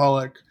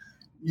alcoholic,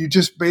 you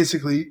just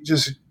basically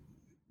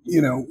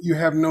you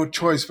have no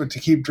choice but to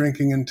keep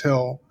drinking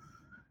until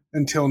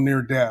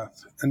near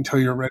death, until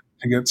you're ready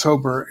to get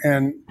sober.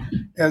 And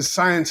as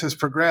science has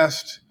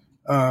progressed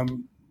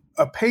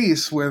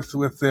apace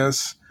with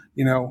this,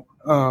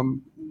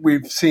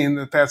 we've seen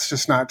that that's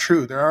just not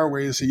true. There are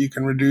ways that you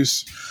can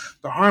reduce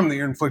the harm that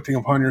you're inflicting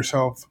upon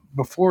yourself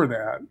before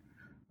that.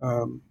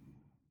 And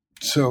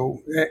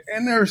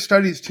there are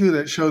studies too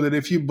that show that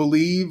if you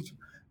believe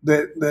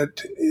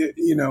that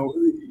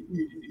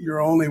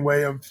your only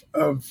way of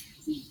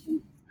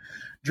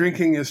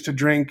drinking is to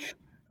drink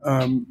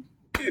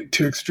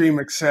to extreme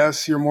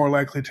excess, you're more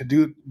likely to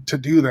do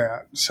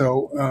that.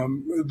 So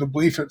the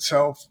belief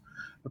itself,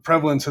 the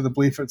prevalence of the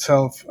belief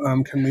itself,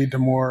 can lead to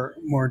more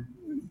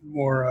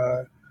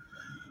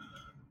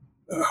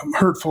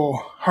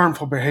hurtful,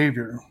 harmful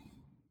behavior.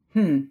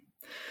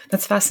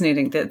 That's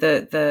fascinating.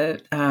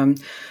 The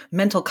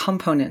mental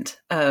component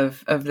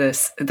of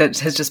this that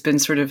has just been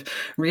sort of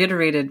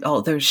reiterated,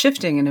 although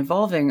shifting and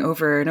evolving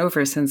over and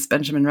over since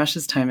Benjamin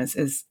Rush's time,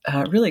 is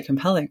really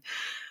compelling.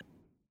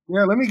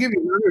 Yeah, let me give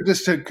you another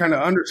just to kind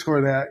of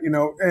underscore that.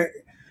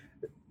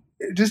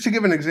 Just to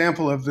give an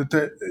example of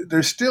that,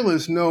 there still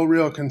is no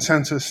real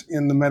consensus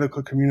in the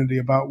medical community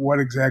about what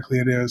exactly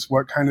it is,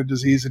 what kind of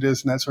disease it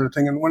is, and that sort of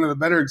thing. And one of the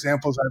better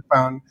examples I've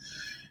found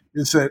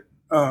is that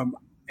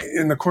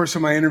in the course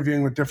of my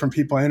interviewing with different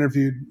people, I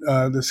interviewed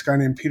this guy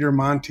named Peter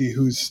Monti,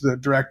 who's the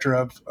director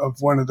of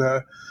one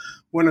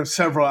of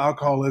several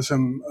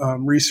alcoholism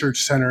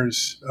research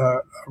centers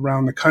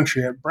around the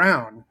country at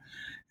Brown.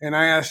 And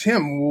I asked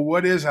him, well,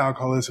 what is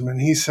alcoholism? And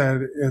he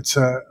said it's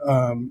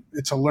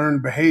a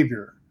learned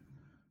behavior.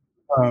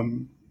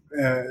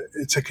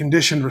 It's a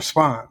conditioned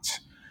response.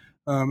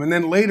 And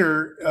then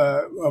later,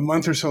 a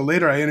month or so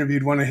later, I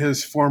interviewed one of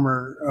his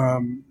former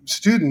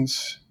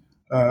students,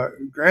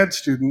 grad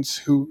students,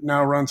 who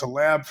now runs a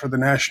lab for the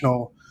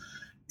National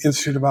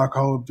Institute of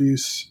Alcohol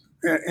Abuse,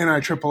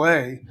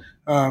 NIAAA.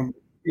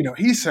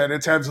 He said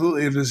it's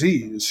absolutely a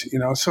disease,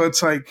 so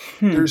it's like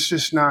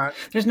there's no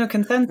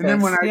consensus. And then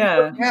when I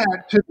went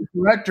back to the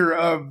director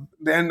of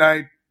the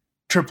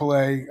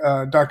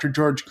NIAAA, Dr.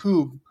 George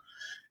Koob,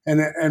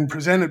 and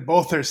presented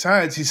both their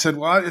sides, he said,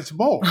 well, it's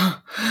both.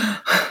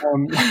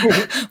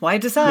 Why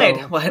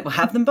decide? Well,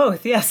 have them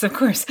both. Yes, of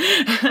course.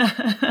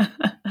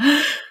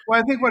 Well,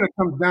 I think what it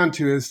comes down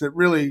to is that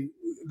really,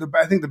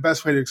 I think the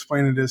best way to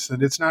explain it is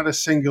that it's not a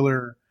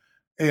singular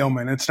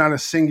ailment. It's not a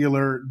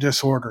singular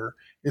disorder.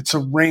 It's a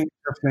range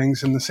of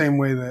things in the same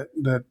way that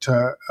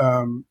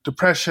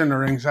depression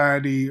or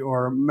anxiety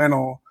or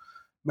mental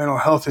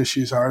health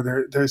issues are.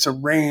 There's a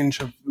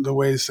range of the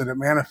ways that it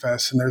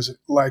manifests, and there's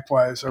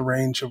likewise a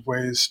range of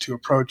ways to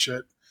approach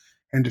it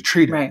and to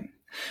treat it. Right.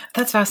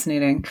 That's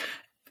fascinating.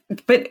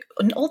 But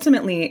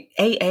ultimately,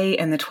 AA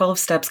and the 12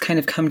 steps kind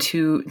of come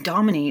to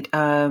dominate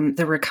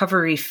the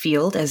recovery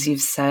field, as you've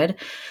said.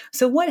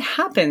 So what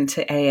happened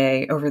to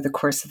AA over the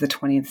course of the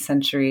 20th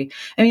century?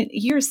 I mean,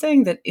 you're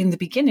saying that in the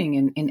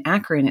beginning in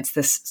Akron, it's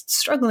this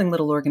struggling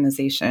little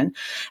organization.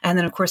 And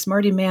then, of course,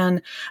 Marty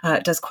Mann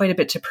does quite a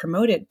bit to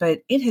promote it,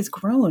 but it has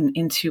grown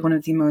into one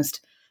of the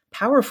most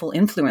powerful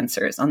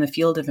influencers on the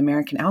field of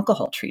American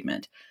alcohol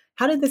treatment.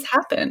 How did this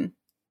happen?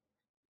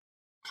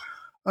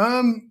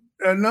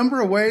 A number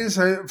of ways.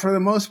 I think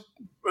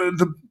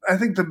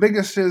the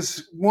biggest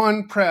is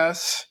one,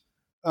 press.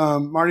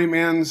 Marty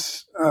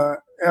Mann's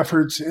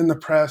efforts in the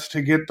press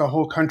to get the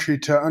whole country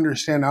to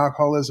understand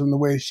alcoholism the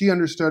way she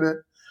understood it.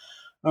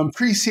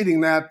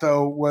 Preceding that,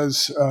 though,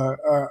 was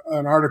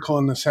an article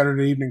in the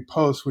Saturday Evening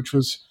Post, which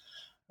was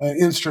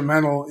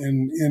instrumental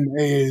in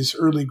AA's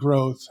early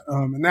growth.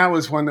 And that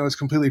was one that was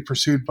completely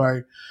pursued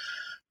by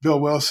Bill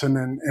Wilson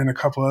and a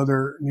couple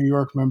other New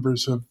York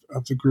members of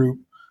the group.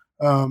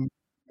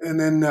 And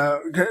then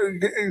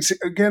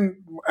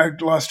again, I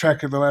lost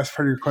track of the last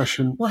part of your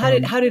question. Well,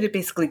 how did it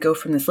basically go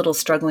from this little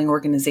struggling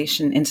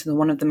organization into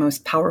one of the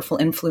most powerful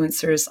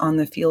influencers on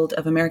the field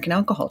of American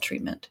alcohol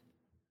treatment?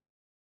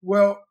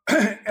 Well,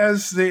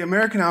 as the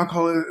American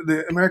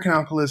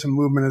alcoholism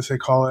movement, as they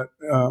call it,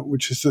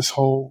 which is this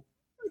whole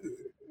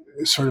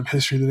sort of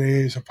history that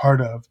AA is a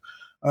part of,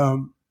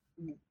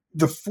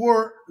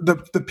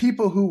 the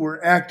people who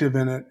were active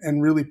in it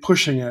and really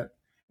pushing it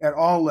at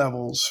all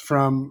levels,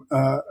 from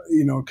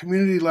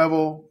community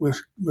level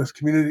with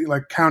community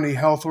like county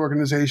health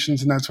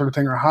organizations and that sort of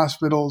thing, or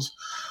hospitals,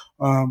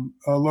 a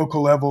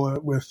local level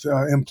with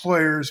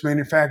employers,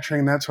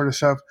 manufacturing, that sort of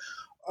stuff.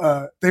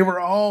 They were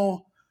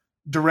all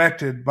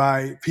directed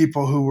by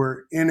people who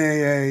were in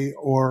AA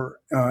or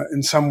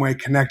in some way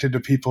connected to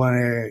people in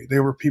AA.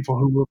 They were people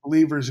who were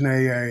believers in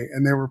AA,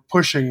 and they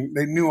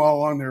knew all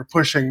along they were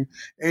pushing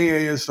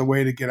AA as the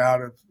way to get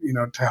out of,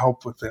 to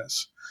help with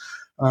this.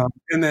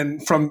 And then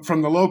from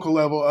the local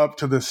level up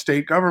to the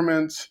state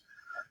governments,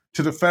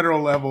 to the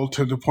federal level,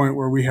 to the point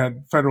where we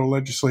had federal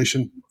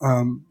legislation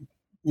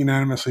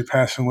unanimously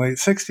passed in the late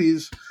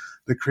 60s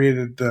that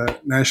created the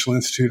National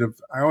Institute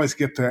of, I always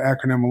get the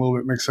acronym a little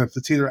bit mixed up.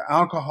 It's either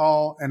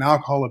alcohol and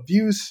alcohol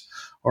abuse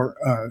or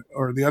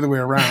the other way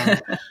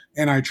around,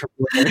 NIAAA.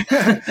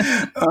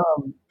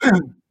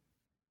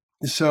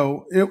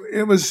 So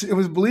it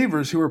was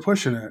believers who were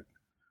pushing it.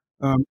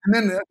 And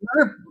then the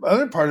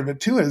other part of it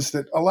too is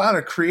that a lot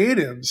of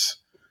creatives,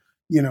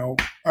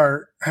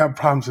 have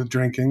problems with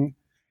drinking,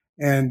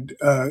 and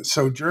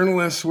so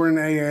journalists were in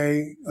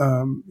AA.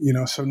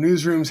 So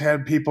newsrooms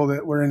had people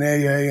that were in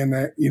AA, and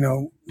that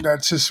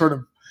that's just sort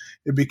of,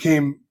 it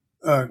became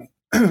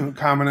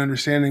common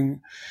understanding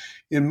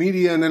in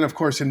media, and then of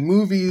course in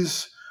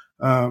movies.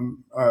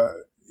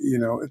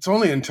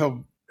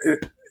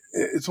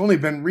 It's only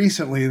been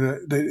recently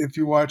that if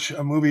you watch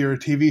a movie or a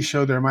TV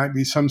show, there might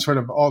be some sort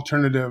of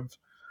alternative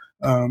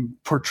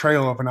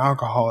portrayal of an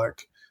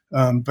alcoholic.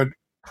 But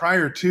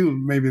prior to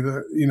maybe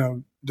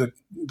the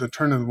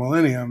turn of the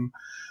millennium,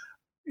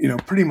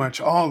 pretty much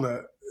all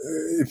the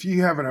if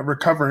you have a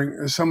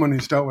recovering someone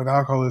who's dealt with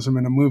alcoholism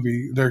in a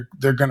movie,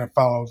 they're going to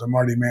follow the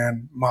Marty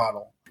Mann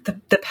model.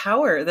 The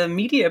power, the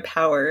media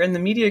power, and the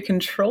media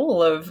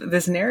control of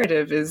this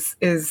narrative is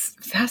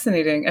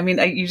fascinating. I mean,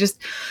 I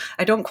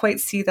don't quite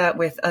see that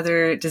with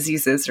other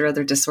diseases or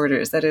other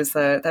disorders. That is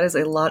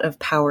a lot of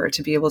power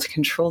to be able to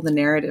control the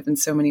narrative in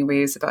so many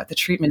ways about the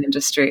treatment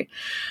industry.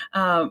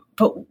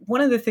 But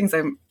one of the things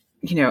I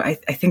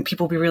think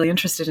people will be really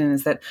interested in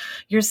is that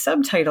your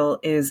subtitle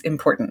is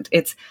important.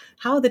 It's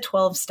how the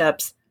 12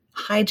 steps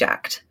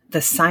hijacked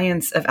the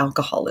science of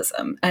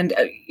alcoholism. And,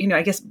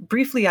 I guess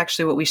briefly,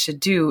 actually, what we should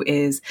do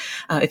is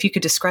if you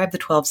could describe the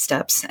 12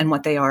 steps and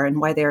what they are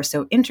and why they are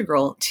so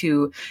integral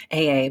to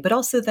AA, but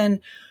also then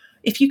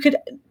if you could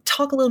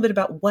talk a little bit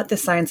about what the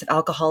science of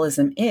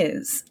alcoholism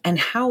is and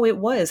how it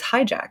was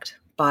hijacked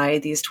by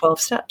these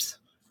 12 steps.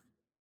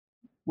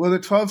 Well, the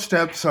 12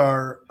 steps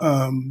are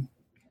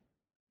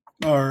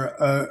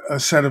a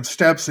set of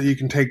steps that you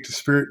can take to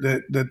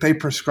that they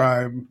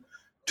prescribe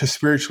to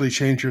spiritually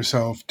change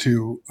yourself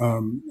to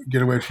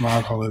get away from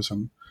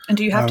alcoholism. And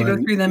do you have to go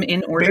through them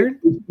in order?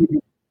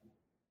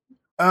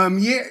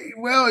 Yeah.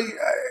 Well,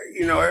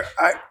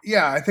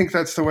 I think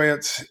that's the way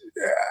it's.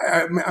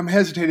 I'm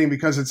hesitating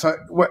because it's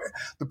what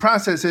the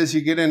process is. You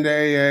get into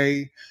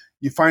AA,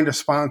 you find a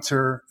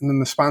sponsor, and then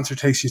the sponsor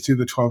takes you through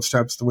the 12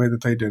 steps the way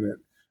that they did it.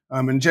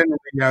 And generally,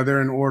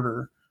 they're in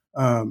order.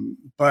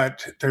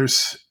 But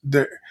there's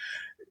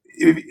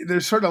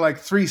sort of like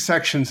 3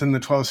 sections in the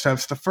 12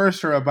 steps. The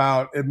first are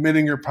about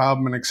admitting your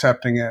problem and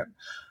accepting it.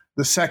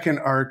 The second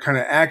are kind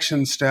of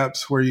action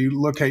steps where you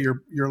look at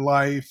your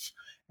life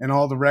and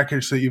all the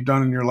wreckage that you've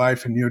done in your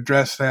life and you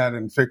address that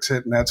and fix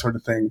it and that sort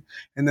of thing.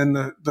 And then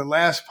the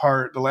last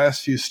part, the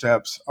last few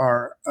steps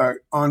are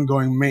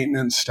ongoing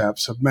maintenance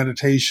steps of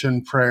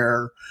meditation,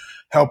 prayer,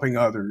 helping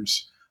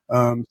others.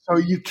 So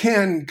you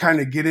can kind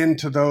of get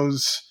into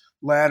those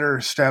latter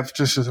steps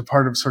just as a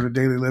part of sort of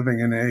daily living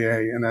in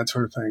AA and that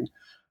sort of thing.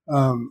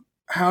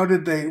 How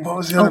did they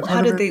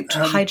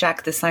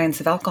hijack the science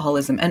of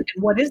alcoholism? And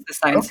what is the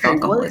science of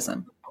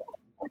alcoholism?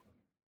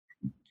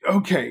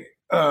 Okay.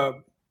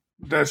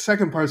 The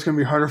second part is going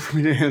to be harder for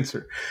me to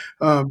answer.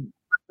 The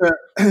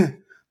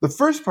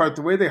first part,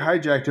 the way they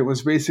hijacked it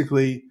was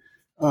basically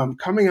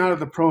coming out of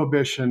the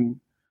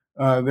Prohibition,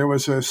 there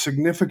was a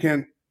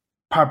significant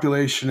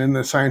population in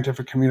the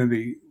scientific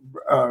community,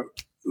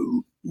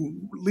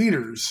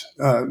 leaders,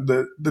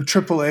 the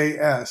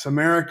AAAS,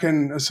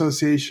 American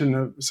Association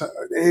of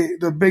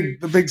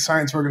the big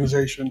science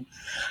organization.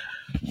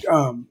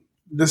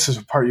 This is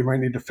a part you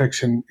might need to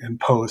fix in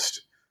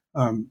post.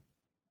 Coming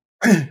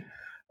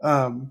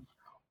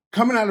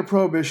out of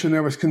Prohibition,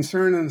 there was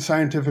concern in the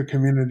scientific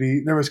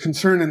community. There was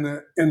concern in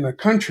the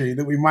country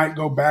that we might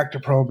go back to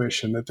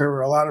Prohibition. That there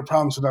were a lot of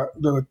problems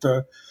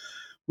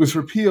with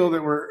repeal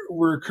that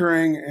were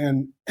occurring,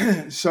 and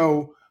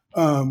so.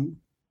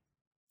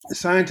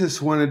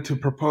 Scientists wanted to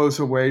propose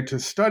a way to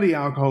study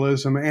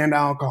alcoholism and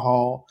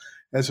alcohol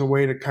as a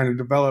way to kind of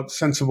develop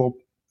sensible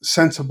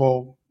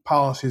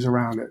policies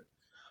around it.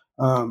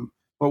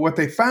 But what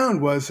they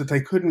found was that they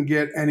couldn't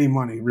get any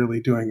money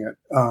really doing it.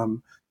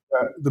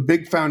 The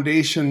big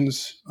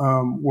foundations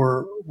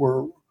were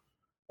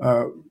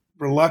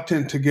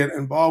reluctant to get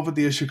involved with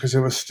the issue because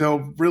it was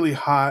still really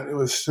hot. It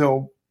was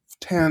still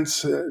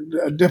tense,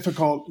 a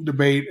difficult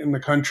debate in the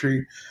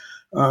country.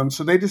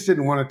 So they just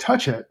didn't want to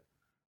touch it.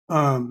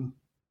 And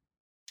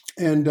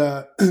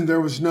there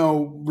was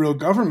no real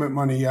government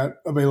money yet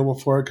available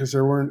for it because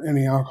there weren't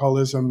any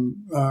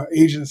alcoholism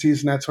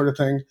agencies and that sort of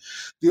thing.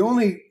 The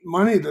only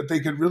money that they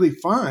could really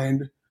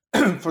find,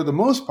 for the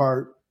most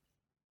part,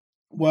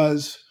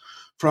 was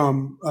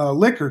from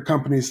liquor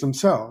companies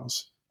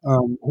themselves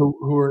who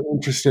were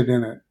interested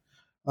in it.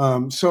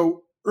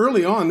 So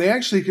early on, they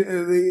actually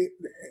the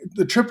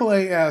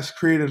AAAS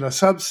created a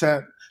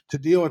subset to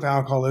deal with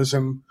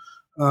alcoholism.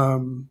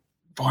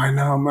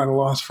 Now I'm at a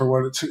loss for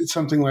what it's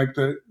something like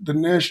the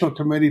National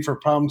Committee for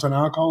Problems on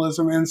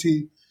Alcoholism,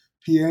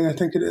 NCPA, I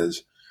think it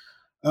is.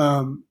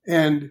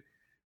 And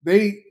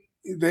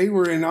they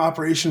were in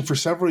operation for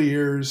several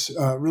years,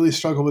 really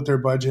struggled with their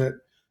budget.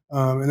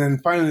 And then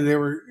finally they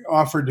were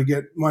offered to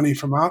get money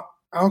from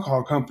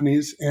alcohol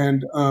companies.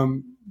 And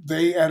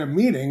they, at a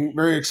meeting,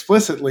 very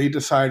explicitly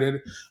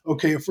decided,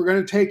 okay, if we're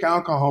going to take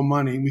alcohol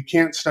money, we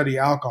can't study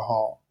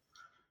alcohol.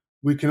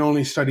 We can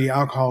only study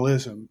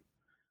alcoholism.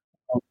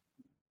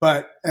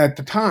 But at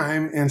the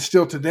time, and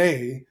still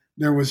today,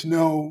 there's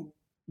no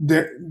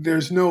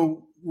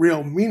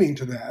real meaning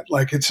to that.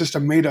 Like, it's just a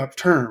made up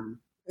term,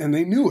 and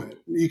they knew it.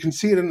 You can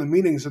see it in the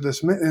minutes of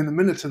this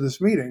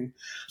meeting,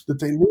 that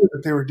they knew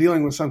that they were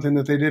dealing with something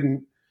that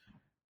didn't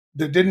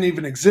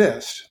even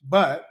exist.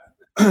 But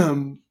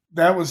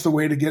that was the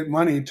way to get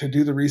money to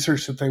do the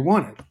research that they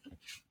wanted.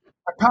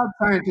 A top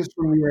scientist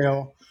from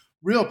Yale,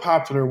 real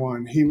popular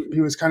one. He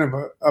was kind of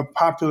a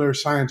popular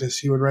scientist.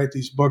 He would write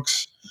these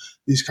books,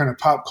 these kind of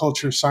pop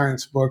culture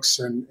science books,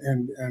 and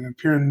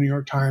appear in the New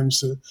York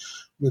Times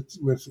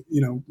with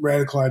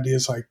radical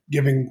ideas like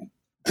giving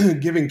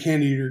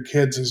candy to your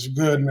kids is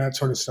good and that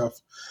sort of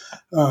stuff.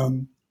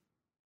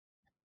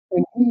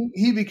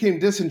 he became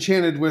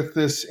disenchanted with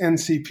this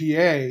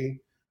NCPA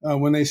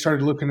when they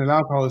started looking at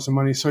alcoholism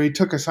money. So he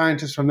took a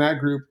scientist from that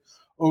group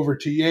over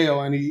to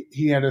Yale, and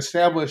he had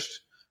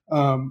established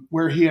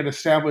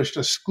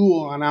a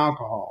school on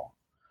alcohol.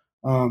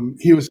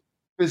 He was a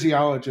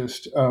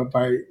physiologist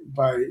by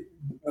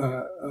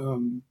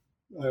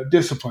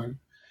discipline,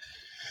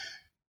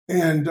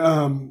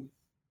 and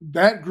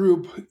that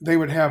group, they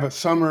would have a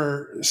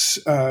summer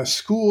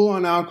school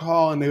on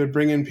alcohol, and they would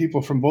bring in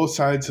people from both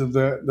sides of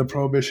the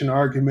prohibition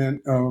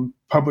argument,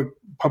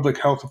 public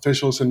health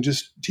officials, and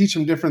just teach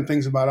them different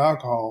things about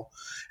alcohol.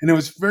 And it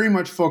was very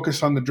much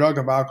focused on the drug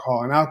of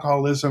alcohol, and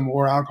alcoholism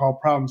or alcohol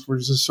problems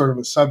was just sort of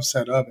a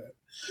subset of it.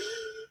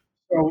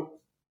 So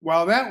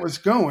while that was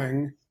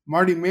going,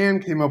 Marty Mann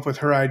came up with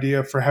her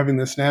idea for having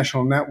this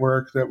national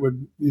network that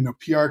would,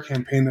 PR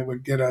campaign that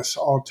would get us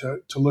all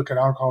to look at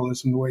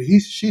alcoholism the way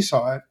she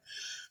saw it.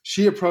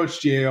 She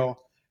approached Yale,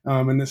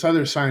 and this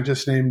other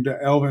scientist named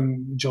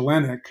Elvin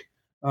Jelinek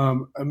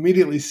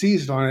immediately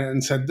seized on it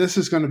and said, this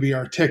is going to be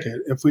our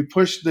ticket. If we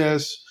push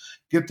this,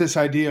 get this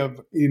idea of,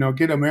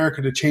 get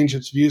America to change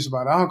its views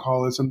about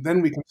alcoholism,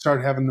 then we can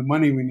start having the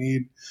money we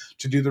need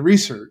to do the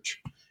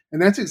research.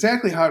 And that's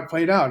exactly how it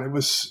played out. It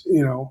was,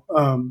 it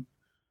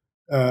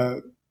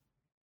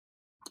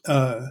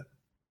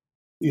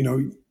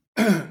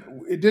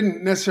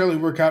didn't necessarily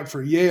work out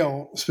for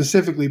Yale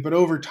specifically, but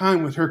over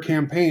time with her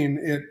campaign,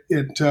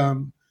 it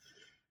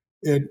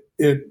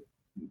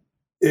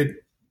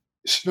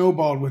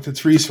snowballed with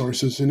its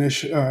resources. And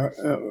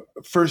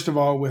first of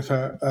all, with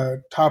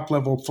a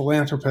top-level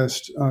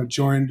philanthropist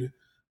joined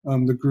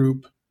the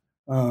group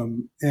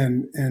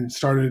and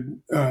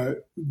started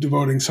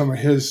devoting some of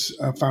his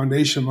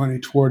foundation money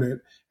toward it.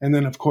 And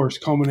then, of course,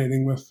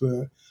 culminating with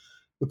the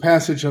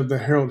passage of the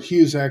Harold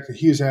Hughes Act, the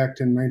Hughes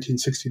Act in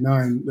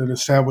 1969 that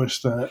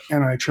established the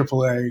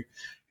NIAAA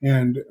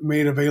and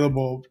made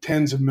available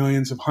tens of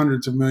millions,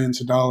 hundreds of millions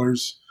of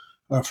dollars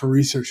for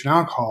research in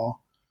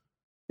alcohol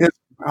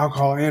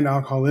and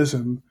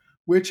alcoholism,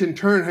 which in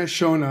turn has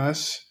shown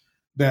us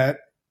that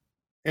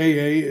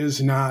AA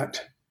is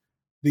not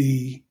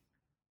the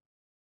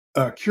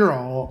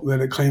cure-all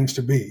that it claims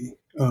to be.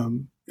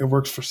 It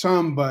works for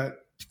some,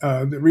 but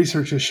the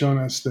research has shown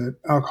us that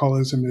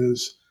alcoholism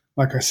is,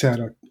 like I said,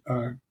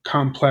 a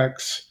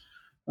complex,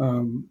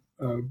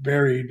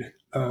 varied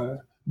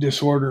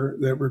disorder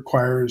that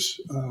requires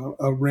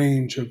a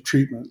range of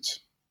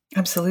treatments.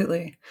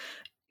 Absolutely.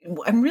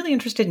 I'm really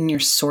interested in your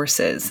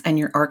sources and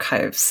your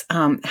archives.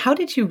 How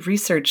did you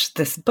research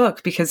this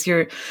book? Because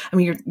you're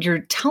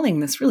telling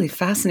this really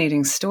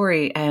fascinating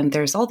story, and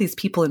there's all these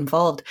people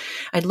involved.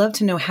 I'd love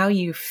to know how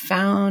you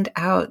found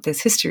out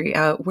this history.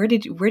 Where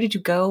did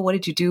you go? What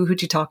did you do?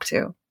 Who'd you talk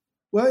to?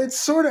 Well, it's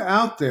sort of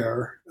out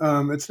there.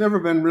 It's never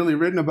been really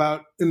written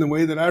about in the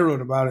way that I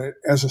wrote about it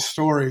as a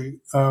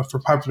story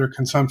for popular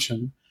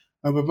consumption.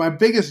 But my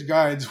biggest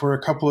guides were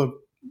a couple of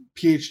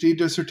PhD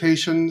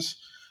dissertations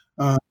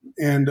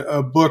and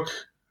a book,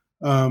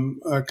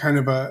 kind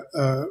of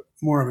a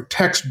more of a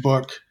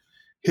textbook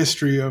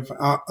history of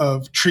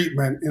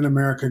treatment in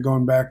America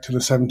going back to the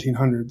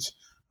 1700s.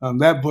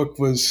 That book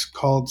was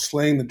called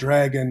Slaying the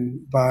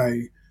Dragon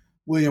by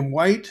William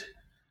White.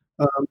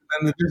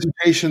 And the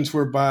dissertations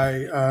were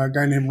by a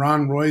guy named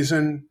Ron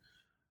Roizen,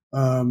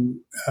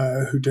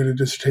 who did a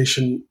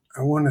dissertation,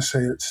 I want to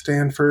say at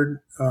Stanford,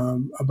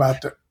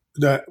 about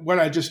the what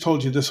I just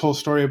told you, this whole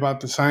story about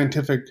the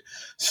scientific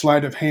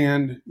sleight of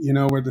hand,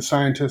 where the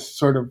scientists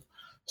sort of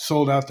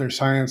sold out their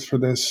science for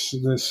this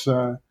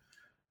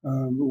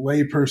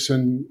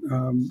layperson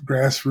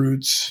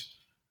grassroots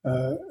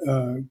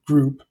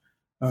group.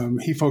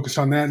 He focused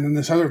on that. And then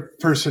this other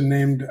person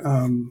named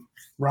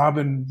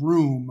Robin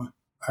Room,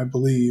 I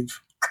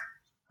believe,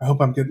 I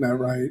hope I'm getting that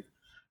right,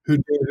 who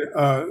did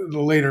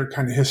the later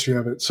kind of history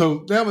of it.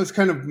 So that was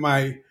kind of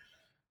my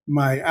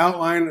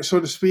outline, so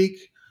to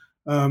speak.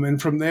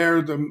 And from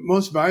there, the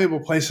most valuable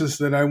places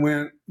that I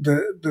went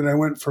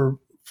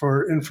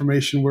for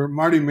information were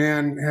Marty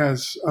Mann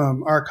has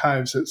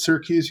archives at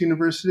Syracuse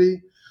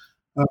University.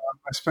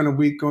 I spent a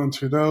week going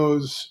through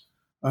those.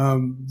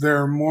 There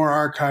are more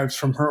archives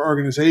from her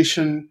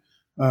organization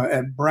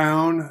at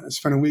Brown. I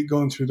spent a week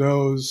going through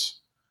those.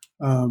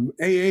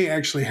 AA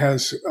actually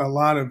has a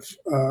lot of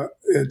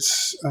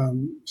its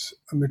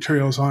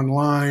materials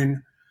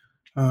online,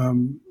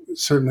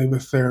 certainly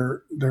with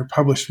their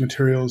published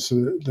materials,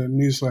 the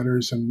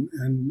newsletters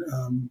and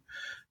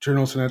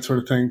journals and that sort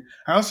of thing.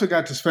 I also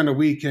got to spend a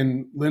week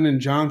in Lyndon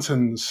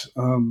Johnson's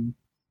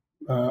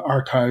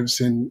archives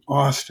in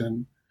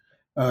Austin.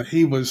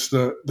 He was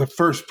the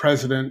first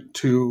president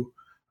to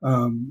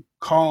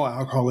call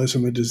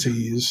alcoholism a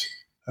disease.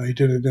 He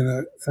did it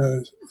in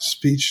a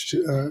speech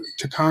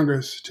to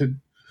Congress,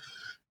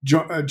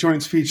 a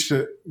joint speech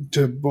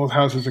to both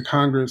houses of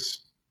Congress.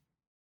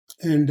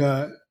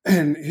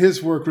 And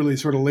his work really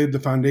sort of laid the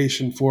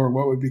foundation for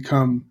what would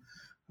become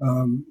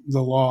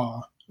the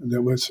law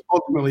that was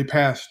ultimately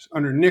passed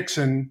under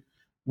Nixon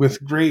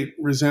with great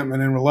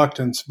resentment and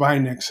reluctance by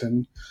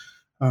Nixon.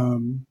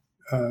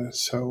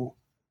 So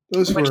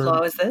those Which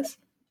law is this?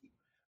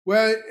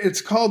 Well,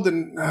 it's called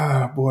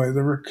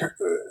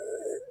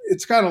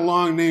it's got a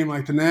long name,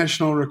 like the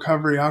National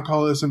Recovery,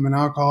 Alcoholism and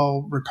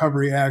Alcohol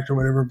Recovery Act or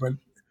whatever, but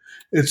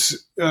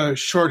its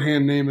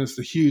shorthand name is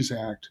the Hughes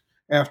Act,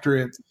 after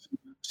its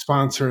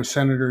sponsor, a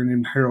senator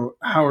named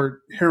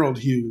Harold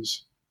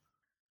Hughes.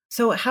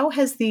 So how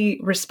has the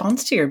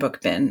response to your book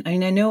been? I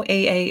mean, I know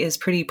AA is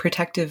pretty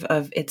protective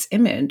of its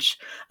image.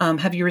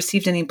 Have you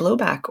received any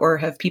blowback, or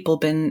have people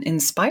been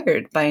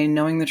inspired by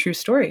knowing the true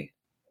story?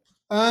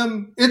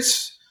 I'll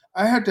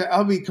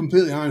be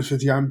completely honest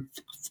with you. I'm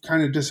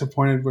kind of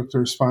disappointed with the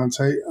response.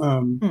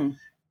 The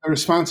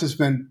response has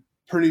been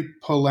pretty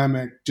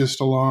polemic, just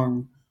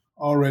along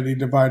already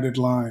divided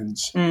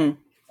lines. And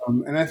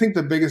I think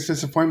the biggest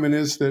disappointment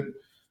is that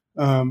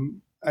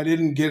I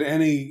didn't get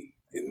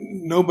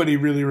nobody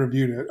really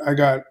reviewed it. I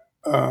got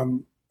a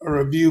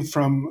review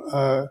from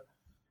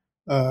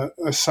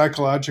a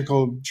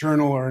psychological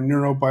journal or a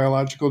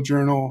neurobiological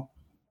journal,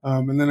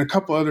 and then a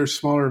couple other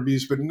smaller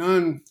reviews, but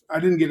none. I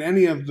didn't get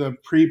any of the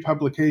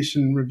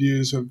pre-publication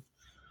reviews of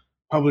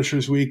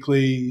Publishers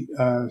Weekly.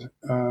 I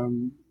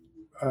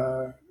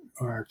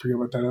forget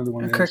what that other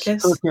one is.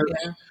 Kirkus.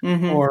 Yeah.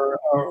 Mm-hmm.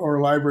 Or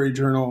Library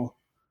Journal.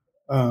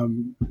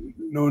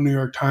 No New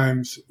York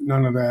Times.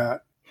 None of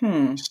that.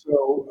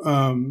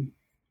 So.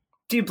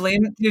 Do you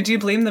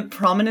blame the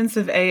prominence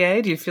of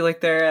AA? Do you feel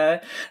like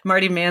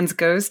Marty Mann's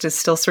ghost is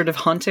still sort of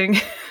haunting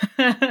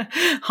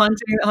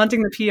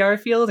the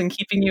PR field and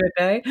keeping you at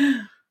bay?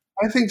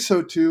 I think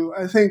so too.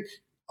 I think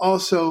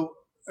also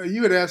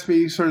you had asked me,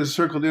 you sort of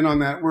circled in on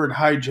that word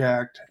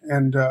hijacked,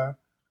 and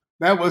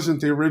that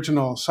wasn't the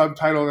original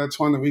subtitle. That's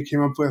one that we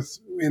came up with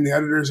in the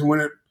editors. And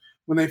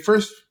when they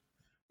first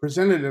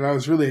presented it, I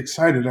was really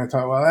excited. I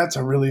thought, well, that's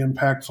a really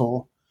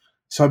impactful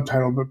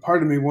subtitle, but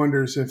part of me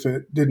wonders if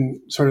it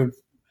didn't sort of,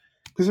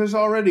 because there's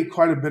already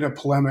quite a bit of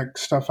polemic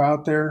stuff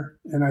out there,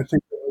 and I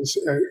think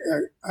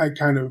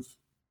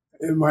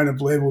it might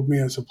have labeled me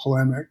as a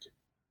polemic.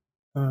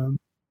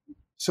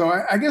 So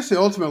I guess the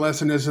ultimate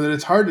lesson is that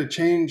it's hard to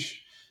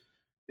change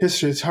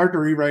history. It's hard to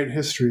rewrite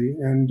history,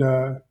 and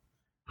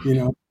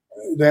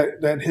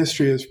that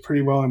history is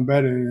pretty well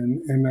embedded.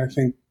 And I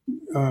think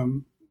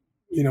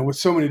with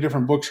so many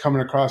different books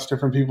coming across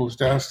different people's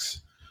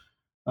desks.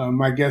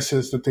 My guess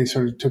is that they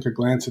sort of took a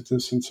glance at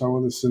this and saw,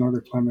 well, this is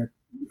another polemic.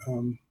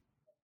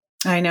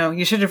 I know.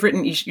 You should have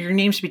written, your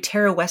name should be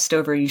Tara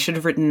Westover. You should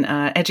have written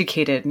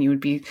Educated, and you would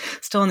be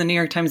still on the New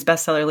York Times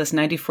bestseller list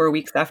 94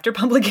 weeks after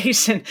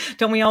publication.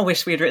 Don't we all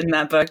wish we had written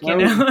that book, you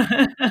know?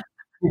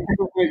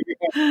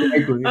 I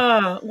agree.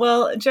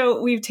 Well,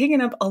 Joe, we've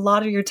taken up a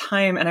lot of your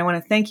time, and I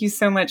want to thank you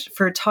so much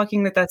for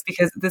talking with us,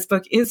 because this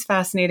book is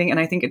fascinating, and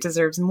I think it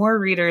deserves more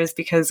readers,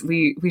 because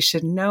we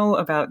should know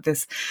about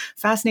this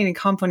fascinating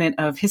component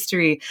of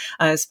history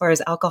as far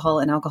as alcohol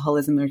and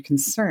alcoholism are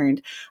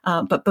concerned.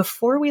 But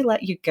before we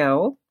let you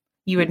go,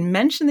 you had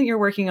mentioned that you're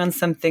working on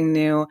something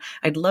new.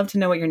 I'd love to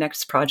know what your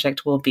next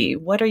project will be.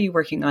 What are you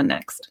working on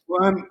next?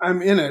 Well,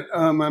 I'm in it.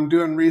 I'm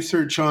doing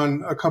research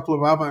on a couple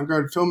of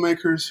avant-garde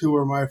filmmakers who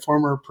were my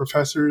former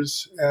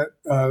professors at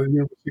the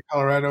University of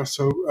Colorado.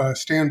 So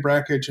Stan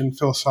Brakhage and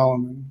Phil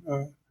Solomon.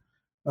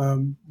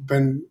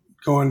 Been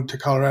going to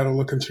Colorado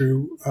looking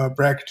through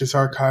Brakhage's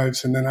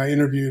archives, and then I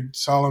interviewed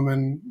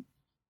Solomon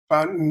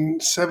about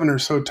 7 or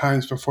so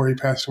times before he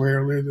passed away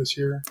earlier this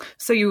year.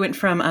 So you went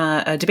from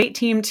a debate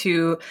team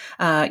to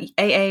AA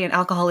and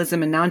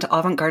alcoholism, and now into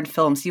avant-garde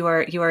films. You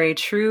are a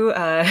true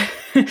a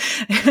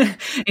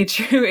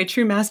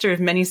true master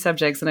of many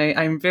subjects, and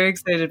I'm very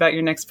excited about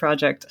your next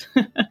project.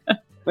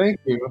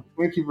 Thank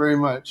you very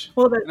much.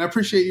 Well, and I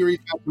appreciate you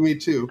reaching out to me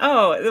too.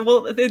 Oh,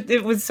 well,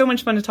 it was so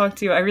much fun to talk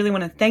to you. I really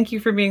want to thank you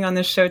for being on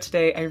this show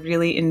today. I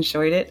really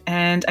enjoyed it,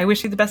 and I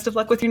wish you the best of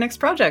luck with your next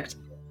project.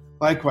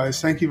 Likewise.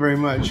 Thank you very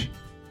much.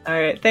 All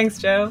right. Thanks,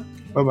 Joe.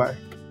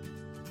 Bye-bye.